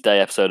Paddy's Day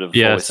episode of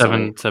Yeah, Always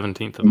Sunny.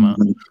 17th of March.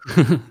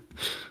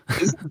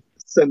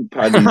 St.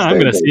 Paddy's I'm Day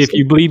gonna see if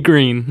you bleed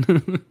green.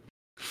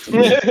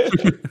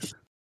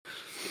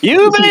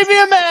 You may be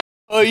a man,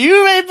 or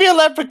you may be a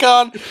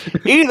leprechaun.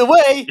 Either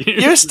way,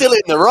 you're still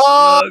in the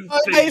wrong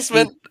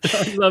basement.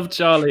 I love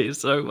Charlie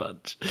so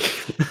much.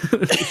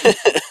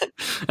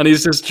 And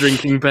he's just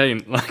drinking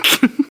paint, like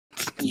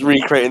Just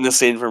recreating the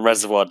scene from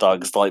Reservoir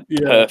Dogs, like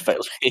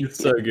perfectly. it's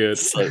so good.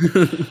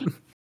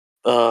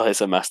 Oh,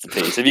 it's a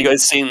masterpiece. Have you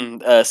guys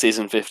seen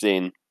season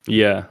 15?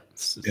 Yeah.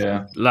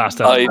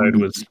 Last episode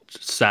was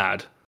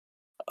sad.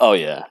 Oh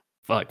yeah.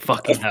 Like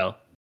fucking hell.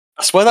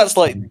 I swear that's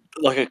like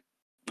a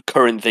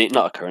current theme,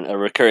 a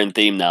recurring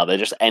theme now. They're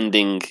just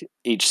ending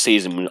each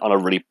season on a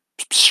really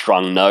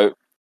strong note.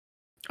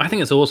 I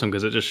think it's awesome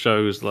because it just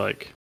shows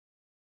like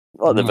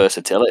the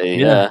versatility.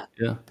 yeah.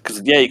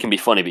 Because you can be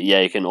funny, but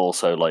you can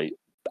also like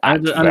act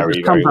And it very,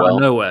 just comes very out well.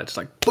 of nowhere. It's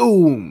like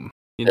boom.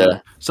 You know? Yeah.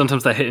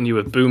 Sometimes they're hitting you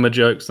with boomer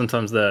jokes.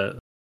 Sometimes they're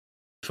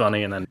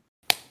funny and then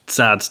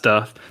sad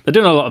stuff. They're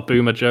doing a lot of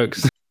boomer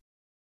jokes.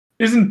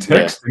 Isn't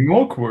texting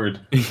awkward?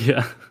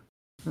 Yeah.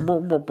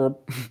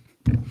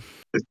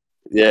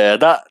 Yeah,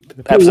 that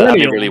episode had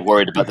me really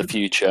worried about the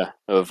future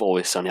of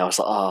Always Sunny. I was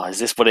like, oh, is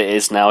this what it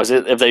is now?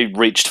 Have they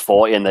reached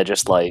 40 and they're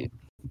just like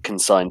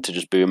consigned to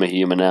just boomer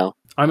humor now?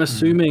 I'm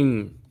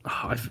assuming.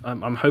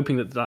 I'm hoping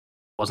that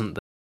wasn't.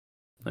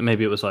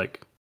 Maybe it was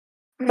like.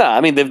 No, I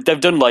mean they've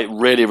done like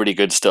really, really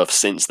good stuff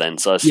since then.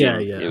 So I assume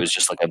Yeah. it was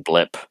just like a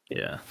blip.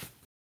 Yeah.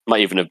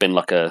 Might even have been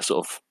like a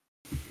sort of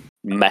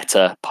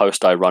meta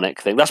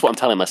post-ironic thing. That's what I'm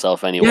telling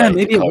myself anyway. Yeah,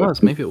 maybe it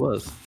was. Maybe it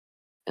was.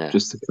 Yeah.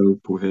 Just to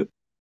cope with it.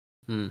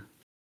 Hmm.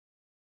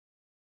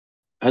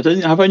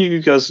 Have any of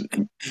you guys?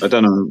 I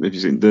don't know if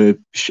you've seen the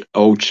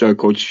old show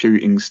called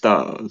Shooting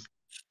Stars.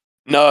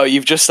 No,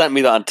 you've just sent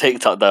me that on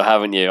TikTok though,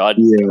 haven't you? I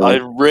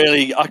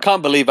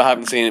can't believe I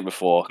haven't seen it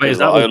before. Wait, is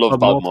Because that I with love Bob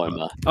Bob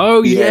Mortimer.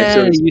 Oh Yeah, yeah,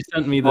 so it's you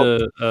sent me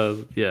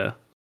the yeah.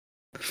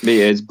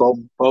 Yeah, it's Bob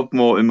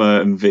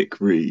Mortimer and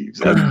Vic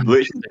Reeves. And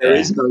literally, there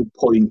is no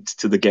point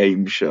to the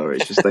game show.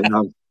 It's just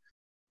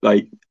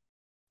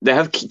they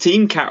have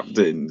team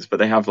captains, but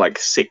they have like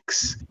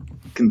 6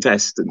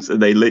 contestants,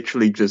 and they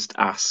literally just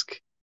ask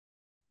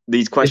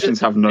these questions.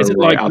 Have no Is it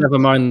right like answer. never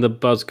mind the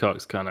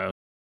Buzzcocks kind of?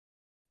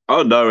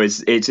 Oh no,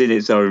 it's in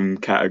its own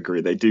category.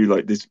 They do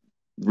like this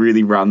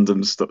really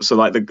random stuff. So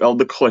like on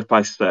the clip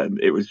I sent,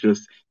 it was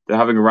just they're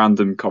having a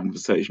random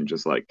conversation,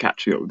 just like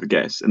catching up with the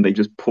guests, and they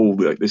just pull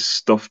like this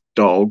stuffed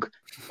dog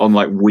on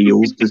like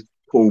wheels, just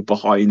pull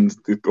behind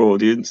the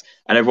audience,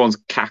 and everyone's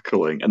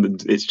cackling, and then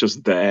it's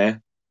just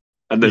there,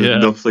 and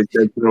there's nothing,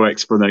 there's no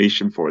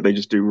explanation for it. They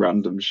just do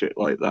random shit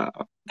like that.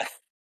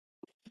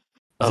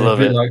 I Is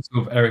love it a bit it. like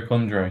sort of Eric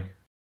Andre?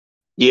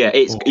 Yeah,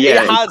 it's It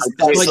yeah. It has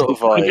that Like, sort of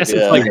vibe. I guess yeah.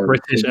 it's like Yeah,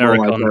 British it's more Eric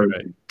like Andre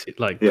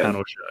Yeah.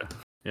 panel show.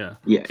 Yeah.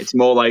 Yeah, it's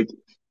more like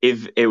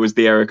if it was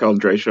the Eric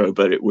Andre show,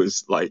 but it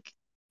was like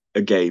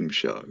a game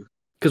show.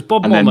 Because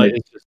Bob And then Mortimer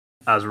is just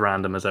as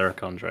random as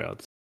Eric Andre.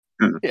 I'd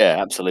say. Yeah,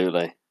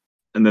 absolutely.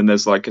 And then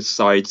there's like a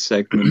side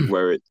segment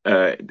where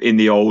in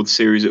the old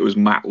series it was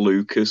Matt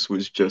Lucas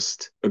was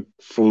just a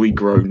fully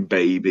grown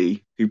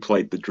baby who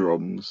played the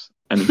drums,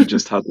 and he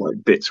just had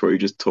like bits where he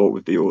just talked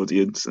with the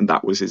audience, and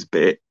that was his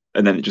bit.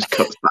 And then it just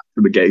cuts back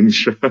to the game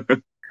show.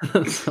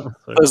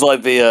 It was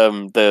like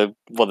the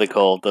what they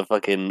call the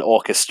fucking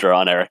orchestra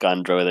on Eric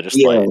Andre. Where they're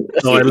just like,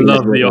 Oh, I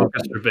love the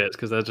orchestra bits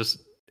because they're just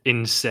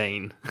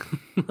insane.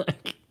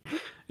 Like,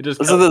 it just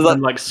So cuts there's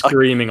them, like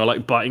screaming or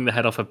like biting the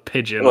head off a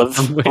pigeon. well, or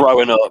something.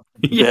 throwing up.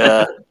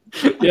 Yeah,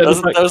 Yeah, yeah.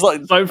 that was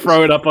like Like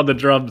throwing up on the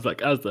drums,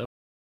 like as the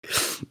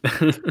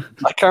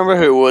I can't remember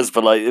who it was,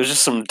 but like it was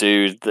just some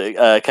dude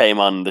that came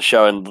on the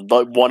show, and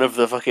like one of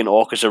the fucking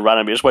orchestra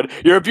randomly just went,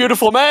 "You're a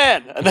beautiful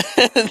man," and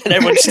then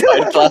everyone just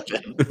started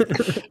clapping.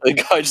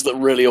 The guy just looked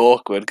really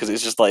awkward because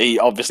it's just like he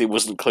obviously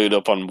wasn't clued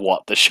up on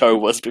what the show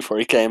was before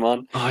he came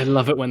on. Oh, I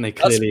love it when they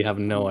clearly have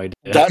no idea.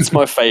 That's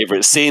my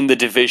favourite, seeing the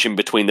division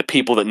between the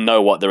people that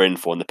know what they're in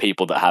for and the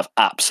people that have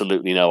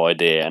absolutely no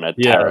idea and are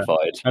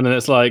terrified. And then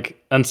it's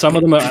like, and some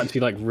of them are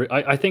actually like,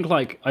 I think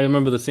like, I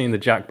remember the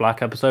Jack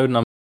Black episode, and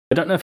I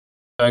don't know if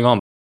it's going on.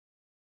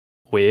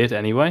 Weird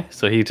anyway,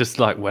 so he just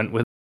like went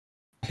with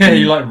it. Yeah,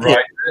 you like write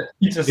it.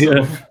 You just sort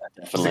of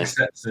just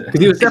accepts it. Because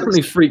he was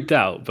definitely freaked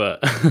out, but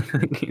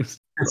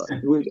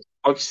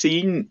I've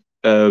seen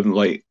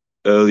like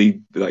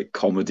early like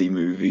comedy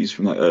movies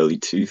from like early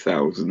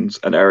 2000s,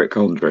 and Eric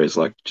Andre is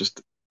like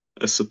just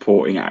a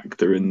supporting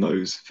actor in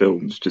those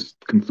films, just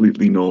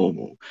completely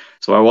normal.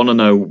 So I want to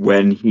know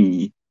when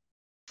he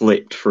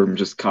flipped from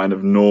just kind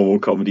of normal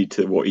comedy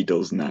to what he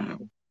does now.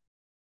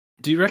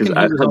 do you reckon he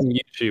was on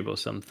YouTube or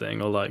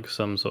something, or like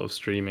some sort of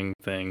streaming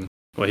thing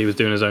where he was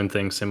doing his own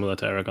thing similar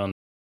to Eric Andre?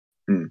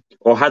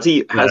 Or has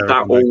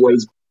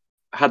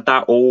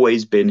that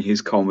always been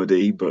his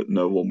comedy, but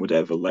no one would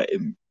ever let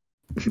him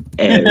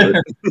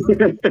air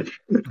it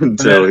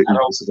until it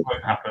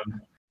won't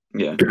happen.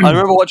 Yeah. I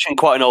remember watching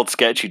quite an old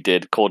sketch he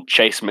did called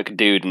Chase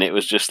McDude, and it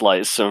was just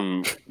like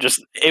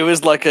it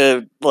was like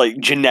a like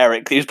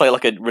generic. He was playing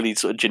like a really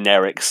sort of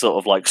generic sort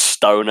of like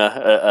stoner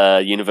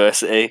at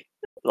university,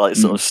 like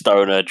sort of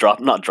stoner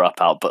not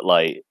dropout, but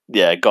like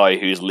a guy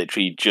who's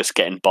literally just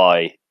getting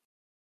by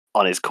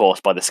on his course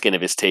by the skin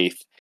of his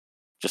teeth.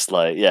 Just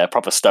like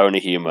proper stoner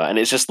humor, and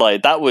it's just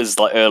like that was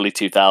like early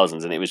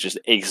 2000s, and it was just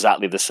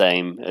exactly the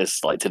same as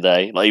like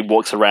today. Like he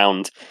walks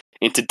around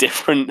into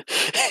different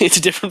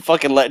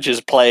fucking lectures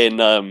playing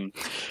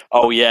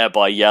 "Oh Yeah"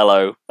 by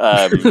Yellow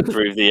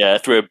through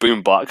a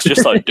boombox,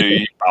 just like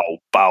do bow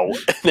bow.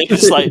 And then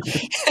just like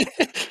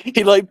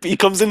he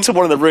comes into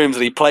one of the rooms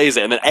and he plays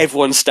it, and then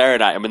everyone's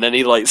staring at him, and then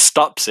he like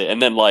stops it,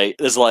 and then like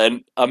there's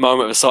like a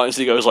moment of silence.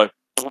 And he goes like,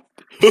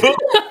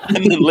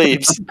 and then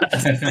leaves.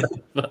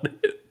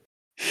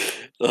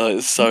 Oh,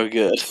 it's so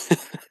good.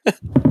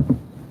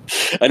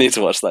 I need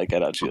to watch that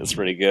again, actually. That's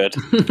really good.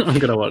 I'm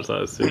going to watch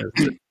that as soon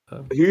as...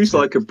 Who's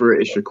like a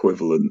British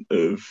equivalent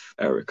of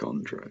Eric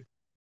Andre?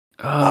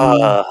 Shit,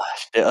 I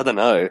don't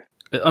know.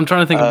 I'm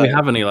trying to think if we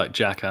have any like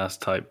jackass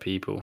type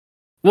people.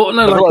 Well,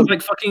 no,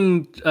 like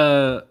fucking...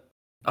 what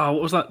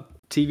was that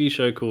TV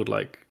show called?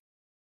 Like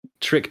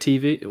Trick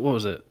TV? What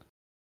was it?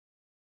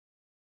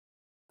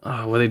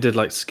 Oh, where they did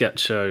like sketch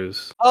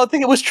shows. Oh, I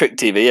think it was Trick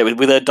TV,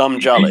 with Dom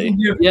Jolly.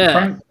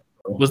 Yeah.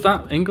 Was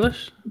that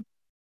English?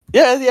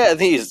 Yeah, I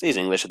think he's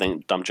English, I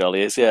think Dom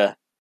Jolly is, yeah.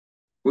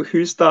 Well,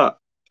 who's that?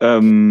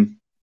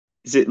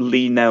 Is it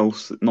Lee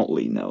Nelson? Not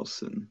Lee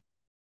Nelson.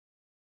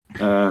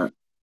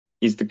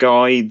 He's the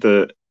guy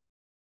that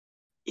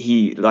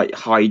he like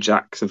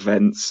hijacks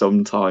events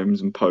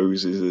sometimes and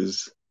poses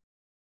as.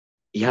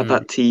 He had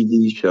that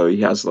TV show. He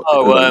has like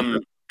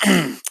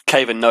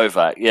Kevin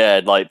Novak,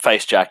 like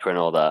Face Jacker and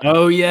all that.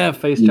 Oh yeah,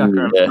 Face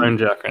Jacker and Phone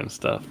Jacker and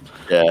stuff.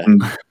 Yeah.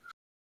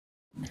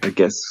 I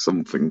guess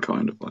something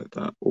kind of like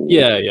that. Or...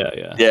 Yeah.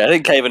 I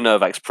think Kevin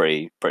Novak's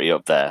pretty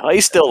up there. Like,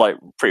 he's still like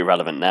pretty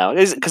relevant now.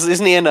 Because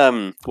isn't he in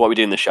What We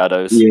Do in the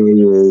Shadows?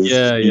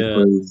 Yeah.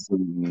 Plays,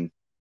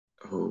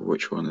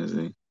 which one is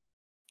he?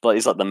 Like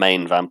he's like the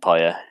main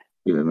vampire.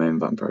 Yeah, the main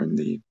vampire in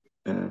the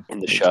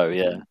show.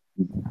 Yeah.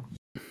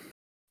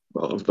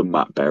 Well, of the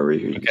Matt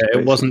Berry.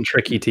 It wasn't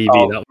Tricky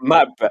TV.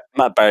 Matt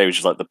Berry was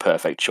just like the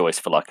perfect choice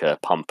for like a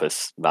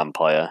pompous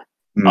vampire.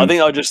 I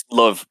think I just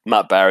love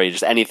Matt Berry.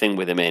 Just anything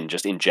with him in,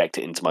 just inject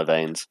it into my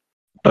veins.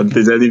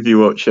 Did any of you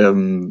watch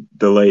the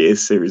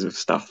latest series of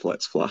Staff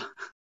Let's Fly?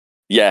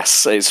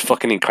 Yes, it's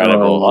fucking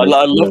incredible. I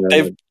love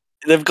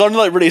they've gone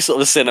like really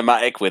sort of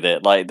cinematic with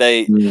it. Like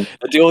they do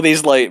all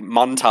these like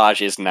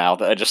montages now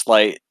that are just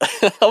like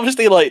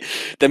obviously like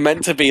they're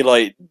meant to be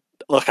like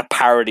a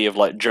parody of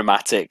like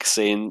dramatic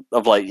scene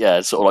of like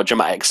sort of like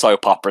dramatic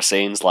soap opera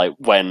scenes. Like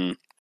when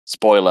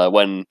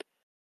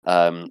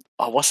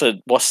what's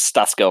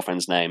Stath's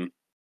girlfriend's name?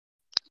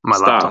 My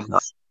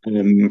laptop.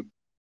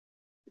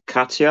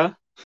 Katya,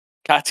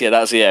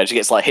 that's she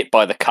gets like hit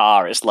by the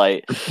car. It's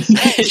like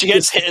she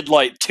gets hit at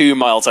like 2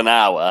 miles an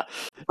hour.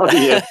 Oh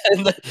yeah.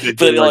 But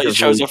it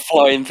shows her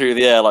flying through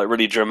the air like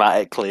really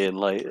dramatically, and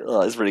like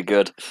it's really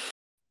good.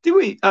 Did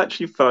we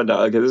actually find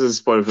out? Okay, this is a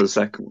spoiler for the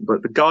second one,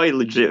 but the guy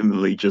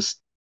legitimately just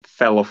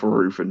fell off a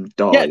roof and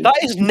died. Yeah, that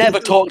is never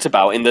talked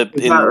about in this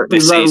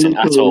season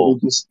at all.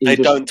 They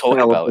don't talk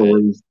about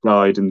it.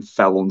 Died and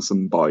fell on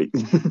some bike.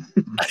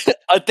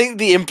 I think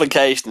the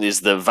implication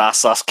is that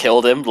Vassos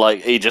killed him.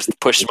 Like he just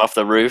pushed him off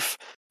the roof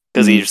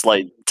because he's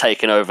like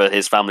taken over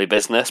his family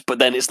business. But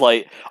then it's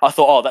like I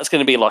thought, that's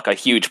going to be like a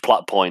huge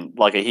plot point,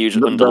 like a huge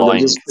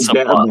underlying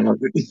subplot.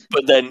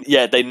 But then,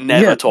 they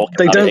never talk.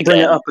 They about don't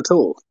bring it up at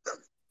all.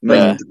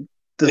 Yeah.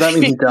 Does that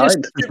mean he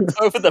died?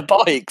 Over the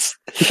bikes.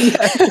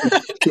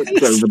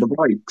 Kicked over the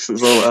bikes.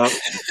 That's all it happened.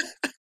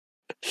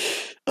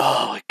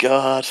 Oh my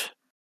god.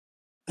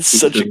 It's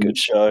such a good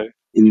show.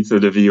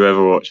 Ethan, have you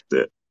ever watched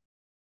it?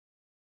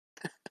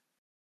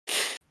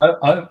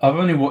 I've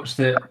only watched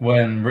it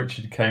when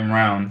Richard came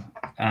round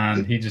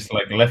and he just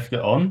like left it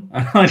on,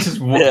 and I just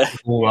watched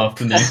it all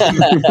afternoon.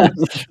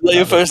 Was that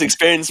your first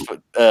experience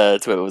to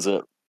it? Was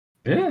it?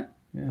 Yeah.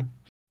 Did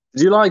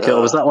you like it,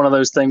 or was that one of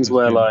those things It was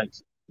where good. like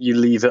you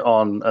leave it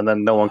on and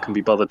then no one can be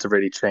bothered to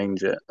really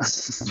change it?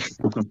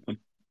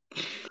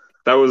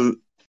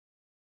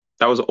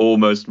 That was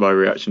almost my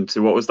reaction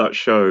to what was that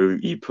show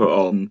you put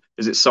on?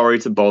 Is it Sorry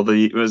to Bother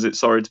You? Was it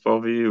Sorry to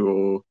Bother You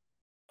or?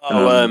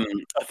 I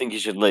think you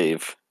should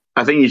leave.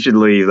 I think you should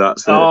leave.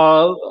 That's it.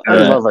 Oh, I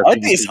Yeah. love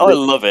it. I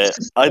love it.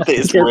 I think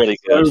it's really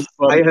good.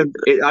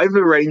 I've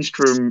arranged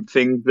from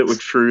things that were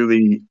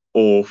truly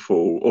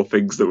awful or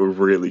things that were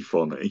really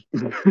funny.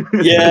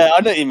 Yeah,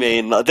 I know what you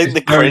mean. I think It's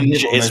the very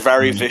cringe hit or is miss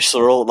very for me.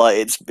 visceral.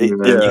 Like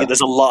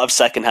there's a lot of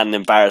secondhand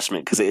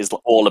embarrassment because it is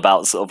all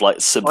about sort of like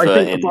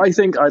subverting I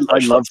think I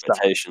social love that.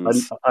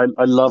 expectations.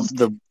 I love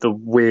the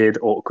weird,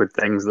 awkward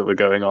things that were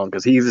going on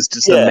because he was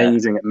just Yeah.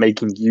 amazing at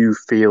making you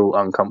feel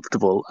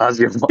uncomfortable as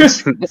you're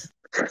watching it.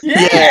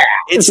 Yeah,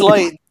 it's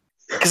like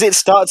because it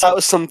starts out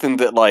as something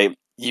that like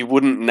you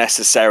wouldn't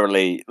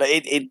necessarily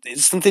like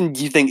it's something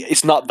you think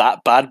it's not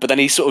that bad, but then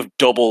he sort of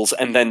doubles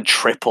and then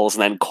triples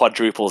and then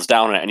quadruples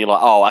down on it, and you're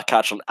like, oh, I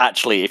can't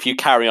actually. If you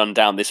carry on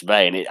down this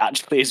vein, it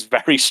actually is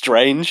very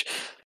strange.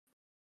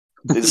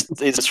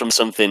 It's from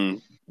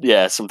something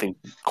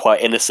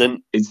quite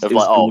innocent It's of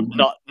like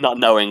the- not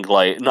knowing not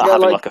Yeah,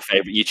 having like- like a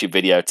favorite YouTube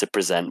video to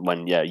present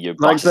when your Like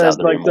boss is out of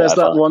the room. there's that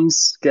Whatever. one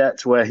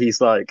sketch where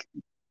he's like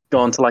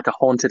gone to like a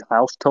haunted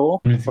house tour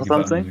I need to or give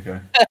that something.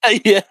 another go.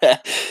 Yeah.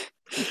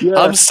 Yeah,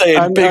 I'm saying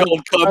and- big and-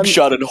 old cum and-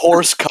 shot and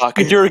horse cock,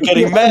 and you're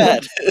getting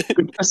mad.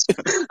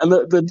 and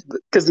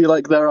because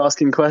they're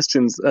asking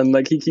questions and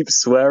like he keeps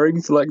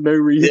swearing for like no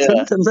reason,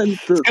 Yeah. and then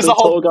the 'Cause the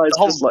whole- tour guide's the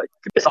whole- just like,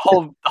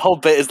 The whole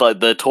bit is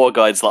like the tour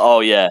guide's like, oh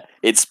yeah,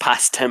 it's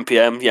past 10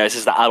 p.m. Yeah, this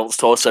is the adults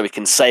tour, so we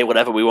can say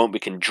whatever we want. We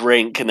can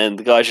drink, and then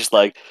the guy's just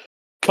like,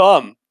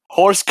 come.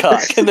 Horse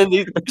cock, and then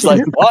he's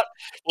like, "What?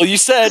 Well, you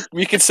said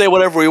we could say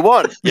whatever we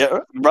want, yeah,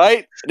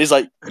 right?" And he's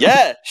like,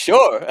 "Yeah,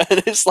 sure."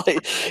 And it's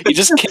like he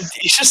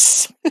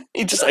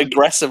just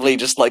aggressively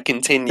just like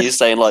continues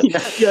saying like,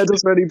 yeah,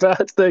 just really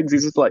bad things.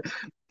 He's just like,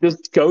 does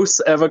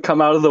ghosts ever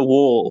come out of the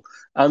wall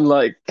and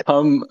like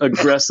come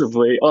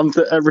aggressively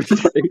onto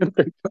everybody?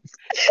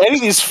 "Any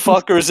of these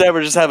fuckers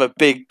ever just have a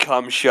big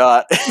cum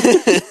shot?"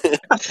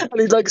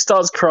 And he like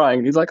starts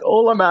crying. He's like,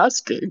 all I'm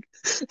asking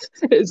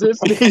is if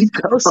these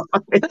ghosts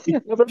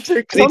ever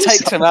take He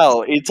takes him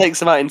out. He takes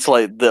him out into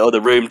like the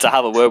other room to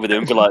have a word with him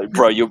and be like,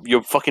 "Bro,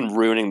 you're fucking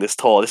ruining this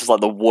tour. This is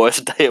like the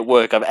worst day at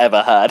work I've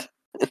ever had."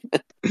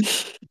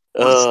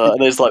 And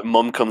there's like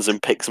mum comes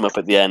and picks him up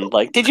at the end,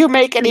 like, "Did you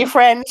make any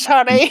friends,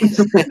 honey?"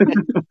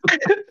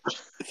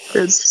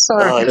 It's so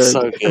Oh, good. it's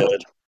so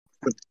good.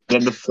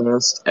 Then the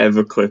first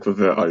ever clip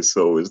of it I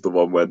saw was the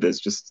one where there's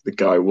just the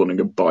guy wanting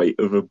a bite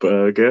of a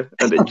burger,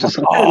 and it just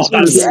Oh,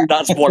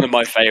 that's one of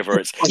my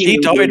favorites. He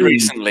died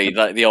recently,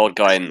 like the old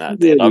guy in that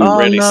did. I'm Oh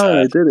really no,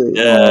 sad. did it?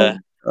 Yeah.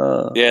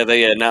 Oh, Yeah,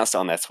 they announced it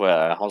on their Twitter.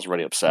 I was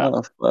really upset.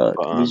 oh, fuck. But,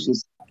 It was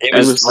just it it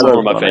was was one so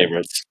of my funny.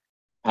 favorites.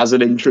 as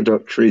an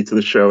introductory to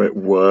the show, it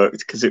worked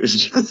because it was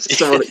just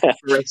someone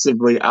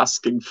aggressively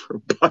asking for a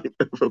bite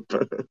of a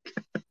burger.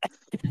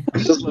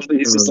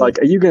 He's just like,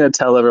 are you going to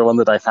tell everyone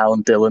that I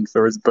hound Dylan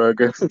for his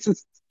burger?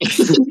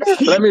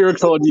 Let me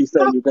record you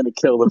saying you're going to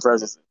kill the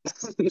president.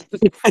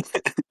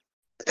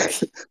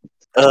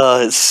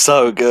 Oh, it's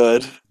so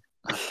good.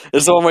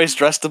 There's the one where he's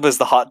dressed up as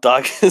the hot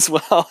dog as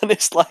well, and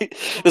it's like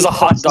there's a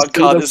hot dog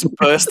cart that's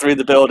burst through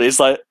the building. It's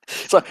like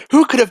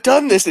who could have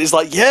done this? And he's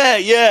like,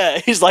 yeah.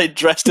 He's like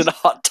dressed in a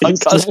hot dog He's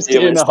dressed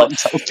costume. in It's a like,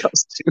 hot dog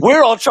costume.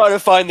 we're all trying to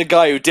find the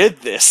guy who did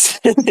this.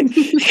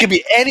 It could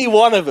be any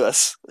one of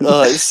us.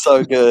 Oh, it's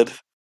so good.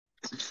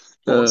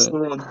 What's the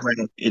one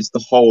where it's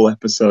the whole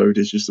episode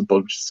is just a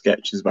bunch of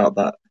sketches about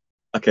that,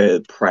 like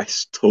a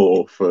press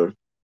tour for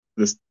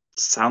this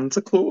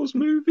Santa Claus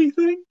movie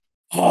thing?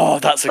 Oh,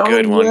 that's a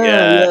good one.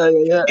 Yeah.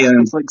 Yeah.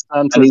 It's like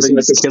Santa And he's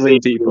things like a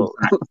killing serious people.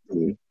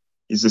 actor.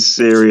 He's a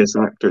serious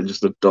actor in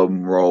just a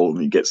dumb role,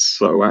 and he gets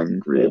so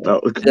angry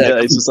about the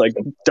Yeah, it's just like,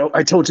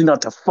 I told you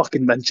not to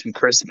fucking mention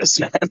Christmas,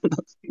 man.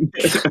 In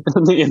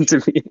the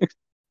interview.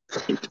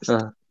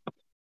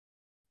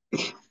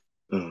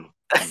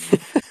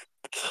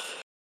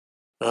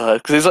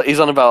 Because he's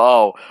on about,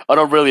 oh, I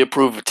don't really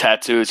approve of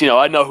tattoos. You know,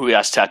 I know who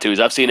has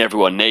tattoos. I've seen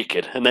everyone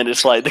naked. And then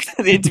it's like,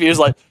 the interview is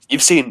like,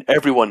 you've seen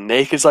everyone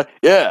naked? It's like,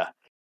 yeah.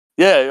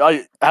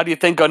 How do you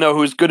think I know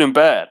who's good and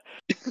bad?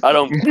 I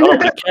don't really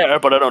care,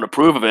 but I don't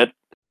approve of it.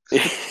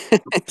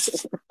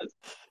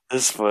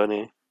 It's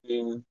funny.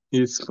 Yeah,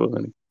 he's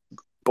funny.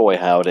 Boy,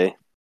 howdy.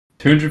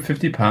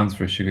 £250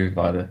 for a sugar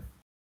glider.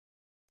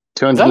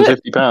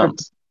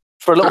 £250.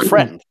 For a little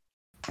friend.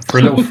 For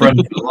a little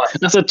friend.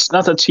 That's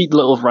a cheap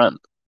little friend.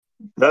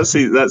 That's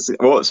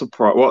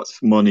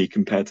what's money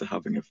compared to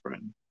having a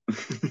friend?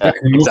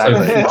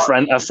 Exactly.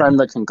 a friend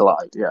that can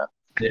glide, yeah.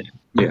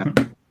 Yeah,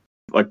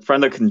 like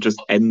friend that can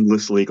just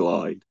endlessly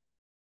glide.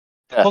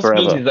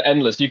 Possibilities are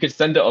endless. You could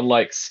send it on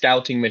like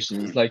scouting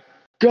missions, like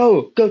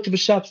go to the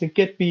shops and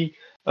get me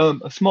a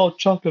small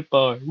chocolate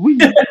bar. Whee!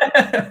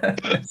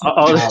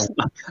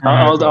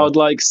 I would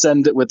like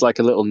send it with like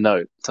a little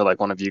note to like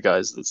one of you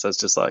guys that says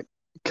just like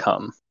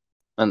come,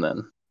 and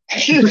then.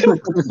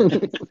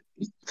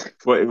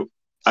 Well,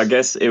 I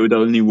guess it would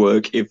only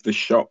work if the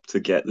shop to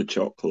get the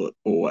chocolate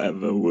or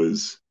whatever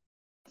was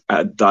at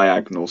a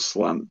diagonal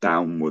slant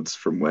downwards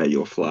from where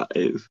your flat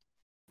is.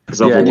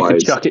 Because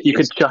otherwise, you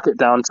could chuck it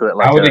down to it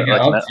How would it get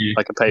up to you?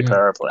 like a paper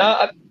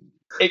airplane.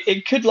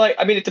 It could like,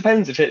 I mean, it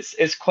depends if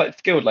it's quite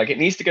skilled. Like it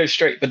needs to go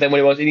straight, but then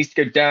when it needs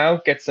to go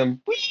down, get some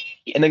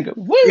whee, and then go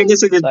woo, I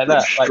guess it could like that.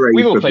 Like, straight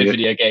we've all a played bit.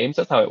 video games.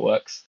 That's how it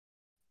works.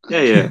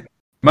 Yeah.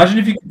 Imagine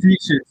if you could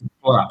teach it to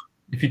flap.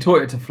 If you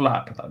taught it to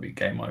flap, that'd be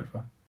game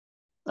over.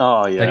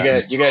 Oh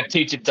yeah. You're gonna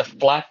teach it to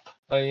flap.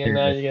 Oh, you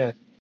know, you're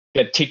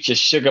gonna teach your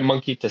sugar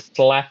monkey to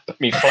flap.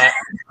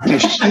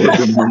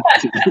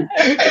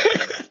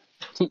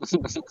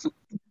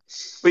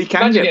 Well, you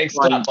can Imagine get getting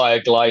slapped by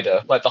a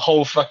glider. Like the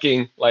whole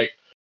fucking like.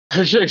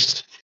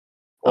 Just,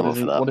 I'm up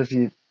for that. what if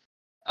you?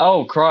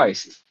 Oh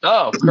Christ!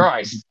 Oh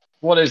Christ!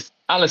 What is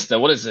Alistair?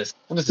 What is this?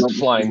 What is this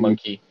flying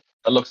monkey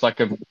that looks like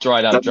a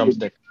dried out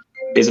drumstick?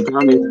 It's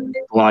apparently a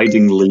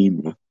gliding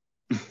lemur.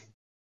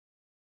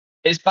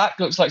 Its back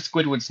looks like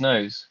Squidward's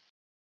nose.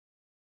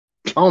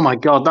 Oh my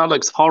god, that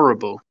looks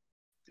horrible.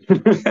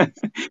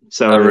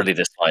 So I really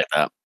dislike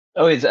that.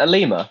 Oh, is it a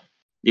lemur?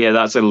 yeah,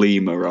 that's a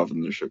lemur rather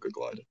than a sugar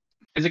glider.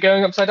 Is it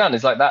going upside down?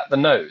 Is like that the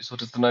nose, or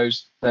does the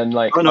nose then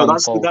like? Oh no,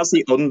 that's unfold?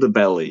 the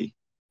underbelly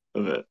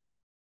of it.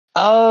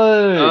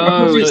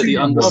 Oh, it's so the it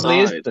probably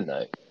is underside. the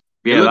nose.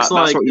 Yeah, It looks that's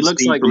like what you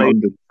see from Lady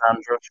under.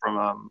 Sandra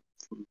from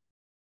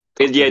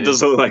Yeah, it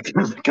does look like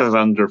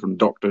Cassandra from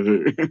Doctor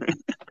Who.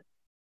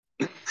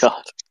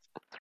 God.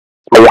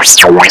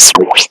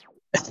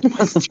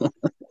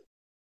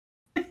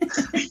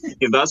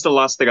 If that's the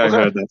last thing I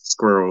heard that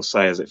squirrel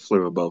say as it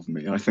flew above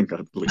me, I think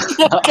I'd bleed.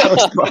 That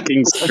was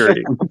fucking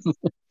scream.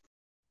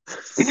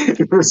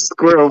 The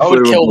squirrel I would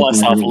flew kill above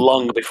myself me.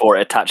 long before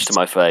it attached to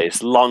my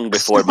face, long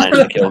before it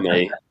managed to kill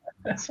me,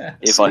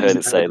 if I heard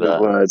it say The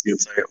that. words you'd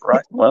say it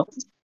right. Well,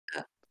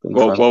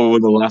 What were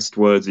the last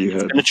words you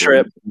heard? been a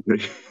trip.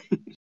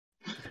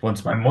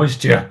 Wants my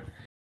moisture.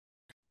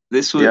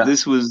 This was Yeah,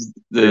 this was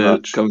pretty the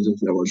much.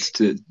 conversation I wanted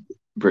to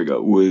bring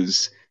up.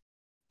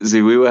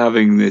 See, we were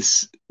having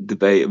this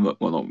debate. Well,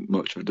 not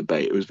much of a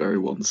debate. It was very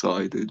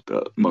one-sided,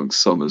 but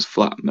amongst Summer's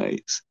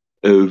flatmates,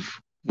 of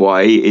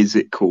why is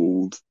it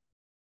called?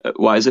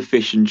 Why is a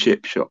fish and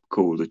chip shop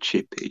called a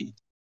chippy,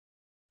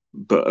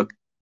 but a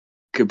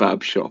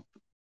kebab shop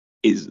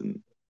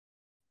isn't?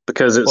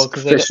 because it's Well,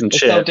 'cause fish and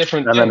it's no chip,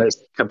 different and then thing.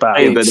 it's kebab.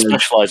 Hey, They but,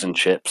 specialise in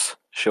chips,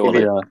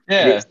 surely. Yeah.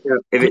 Yeah.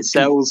 If it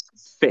sells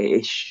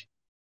fish,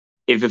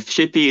 if a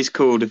chippy is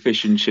called a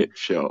fish and chip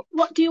shop,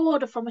 What do you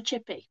order from a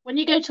chippy? When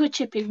you go to a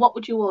chippy, what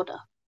would you order?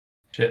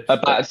 Chips. A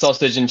battered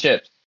sausage and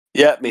chips.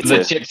 Yeah, me The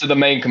too. chips are the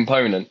main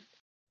component.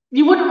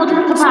 You wouldn't order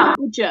a kebab,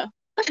 would you?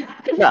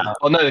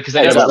 Oh no, because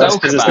they Yeah, don't but that's sell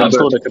because it's not kebabs.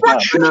 called a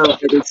kebab. no,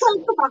 it's, Sell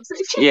kebabs at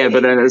a chippy. yeah,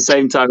 but then at the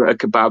same time, at a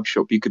kebab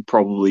shop, you could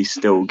probably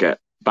still get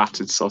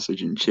battered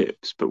sausage and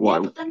chips. But why? Yeah,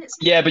 but then it's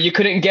Yeah, but you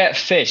couldn't get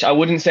fish. I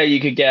wouldn't say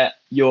you could get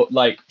your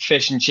like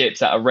fish and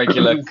chips at a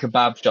regular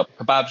kebab shop.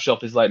 Kebab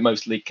shop is like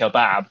mostly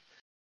kebab.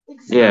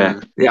 Yeah,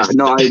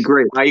 no, I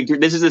agree.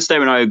 This is a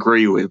statement I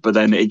agree with, but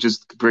then it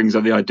just brings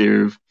up the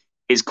idea of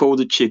it's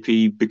called a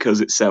chippy because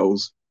it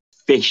sells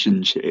fish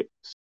and chips.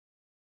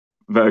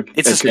 But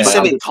It's a kebab-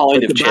 specific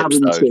kind of kebab chips,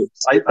 and though.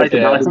 chips- I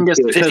think it's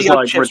If because you have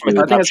like chips from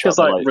a I think it's kebab because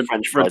shop, like like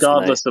French fries,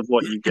 regardless of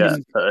what you get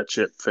at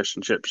a fish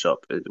and chip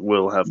shop, it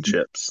will have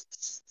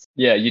chips.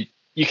 Yeah,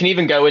 you can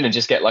even go in and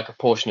just get like a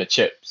portion of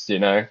chips. You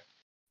know.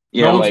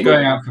 Yeah, No one's like,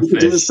 going out for you could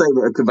just fish. say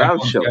that a kebab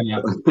Everyone's shop. going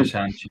out for fish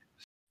and chips.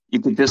 You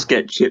could just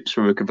get chips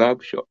from a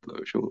kebab shop,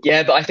 though. Sure.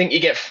 Yeah, but I think you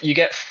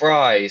get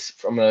fries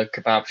from a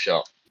kebab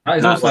shop. That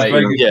is That's also a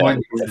very good yeah,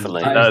 point.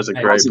 definitely. That is a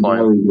great That's a point.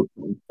 very good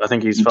point. I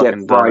think he's You fucking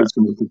get done fries it.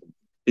 from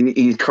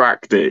he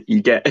cracked it.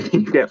 You get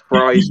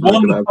fries. He's from a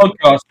won the kebab.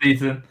 podcast,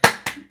 Ethan. I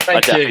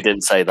Thank definitely you.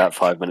 didn't say that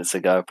 5 minutes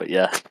ago, but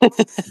yeah.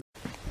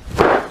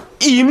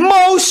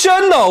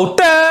 Emotional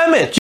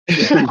damage.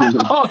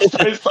 Oh,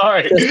 so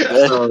sorry.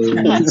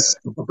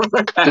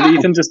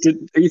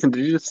 Ethan, did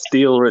you just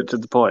steal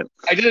Richard's point?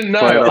 I didn't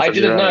Quite know. off I of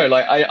didn't your know. own.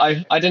 Like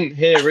I didn't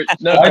hear it.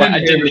 No, I I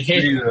didn't didn't hear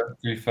it hear. either,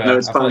 to be fair. No,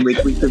 it's I fine.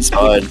 thought- We can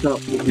fine.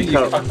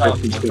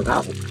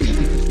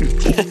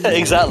 cut.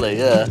 Exactly,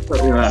 yeah.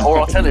 Or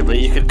alternatively,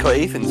 you could cut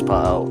Ethan's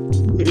part out.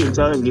 You're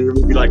telling you,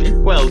 you'd be like,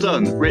 well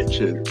done,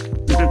 Richard.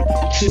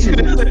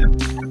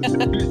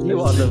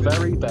 You are the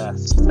very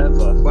best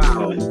ever.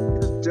 Wow.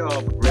 Good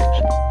job,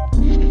 Richard.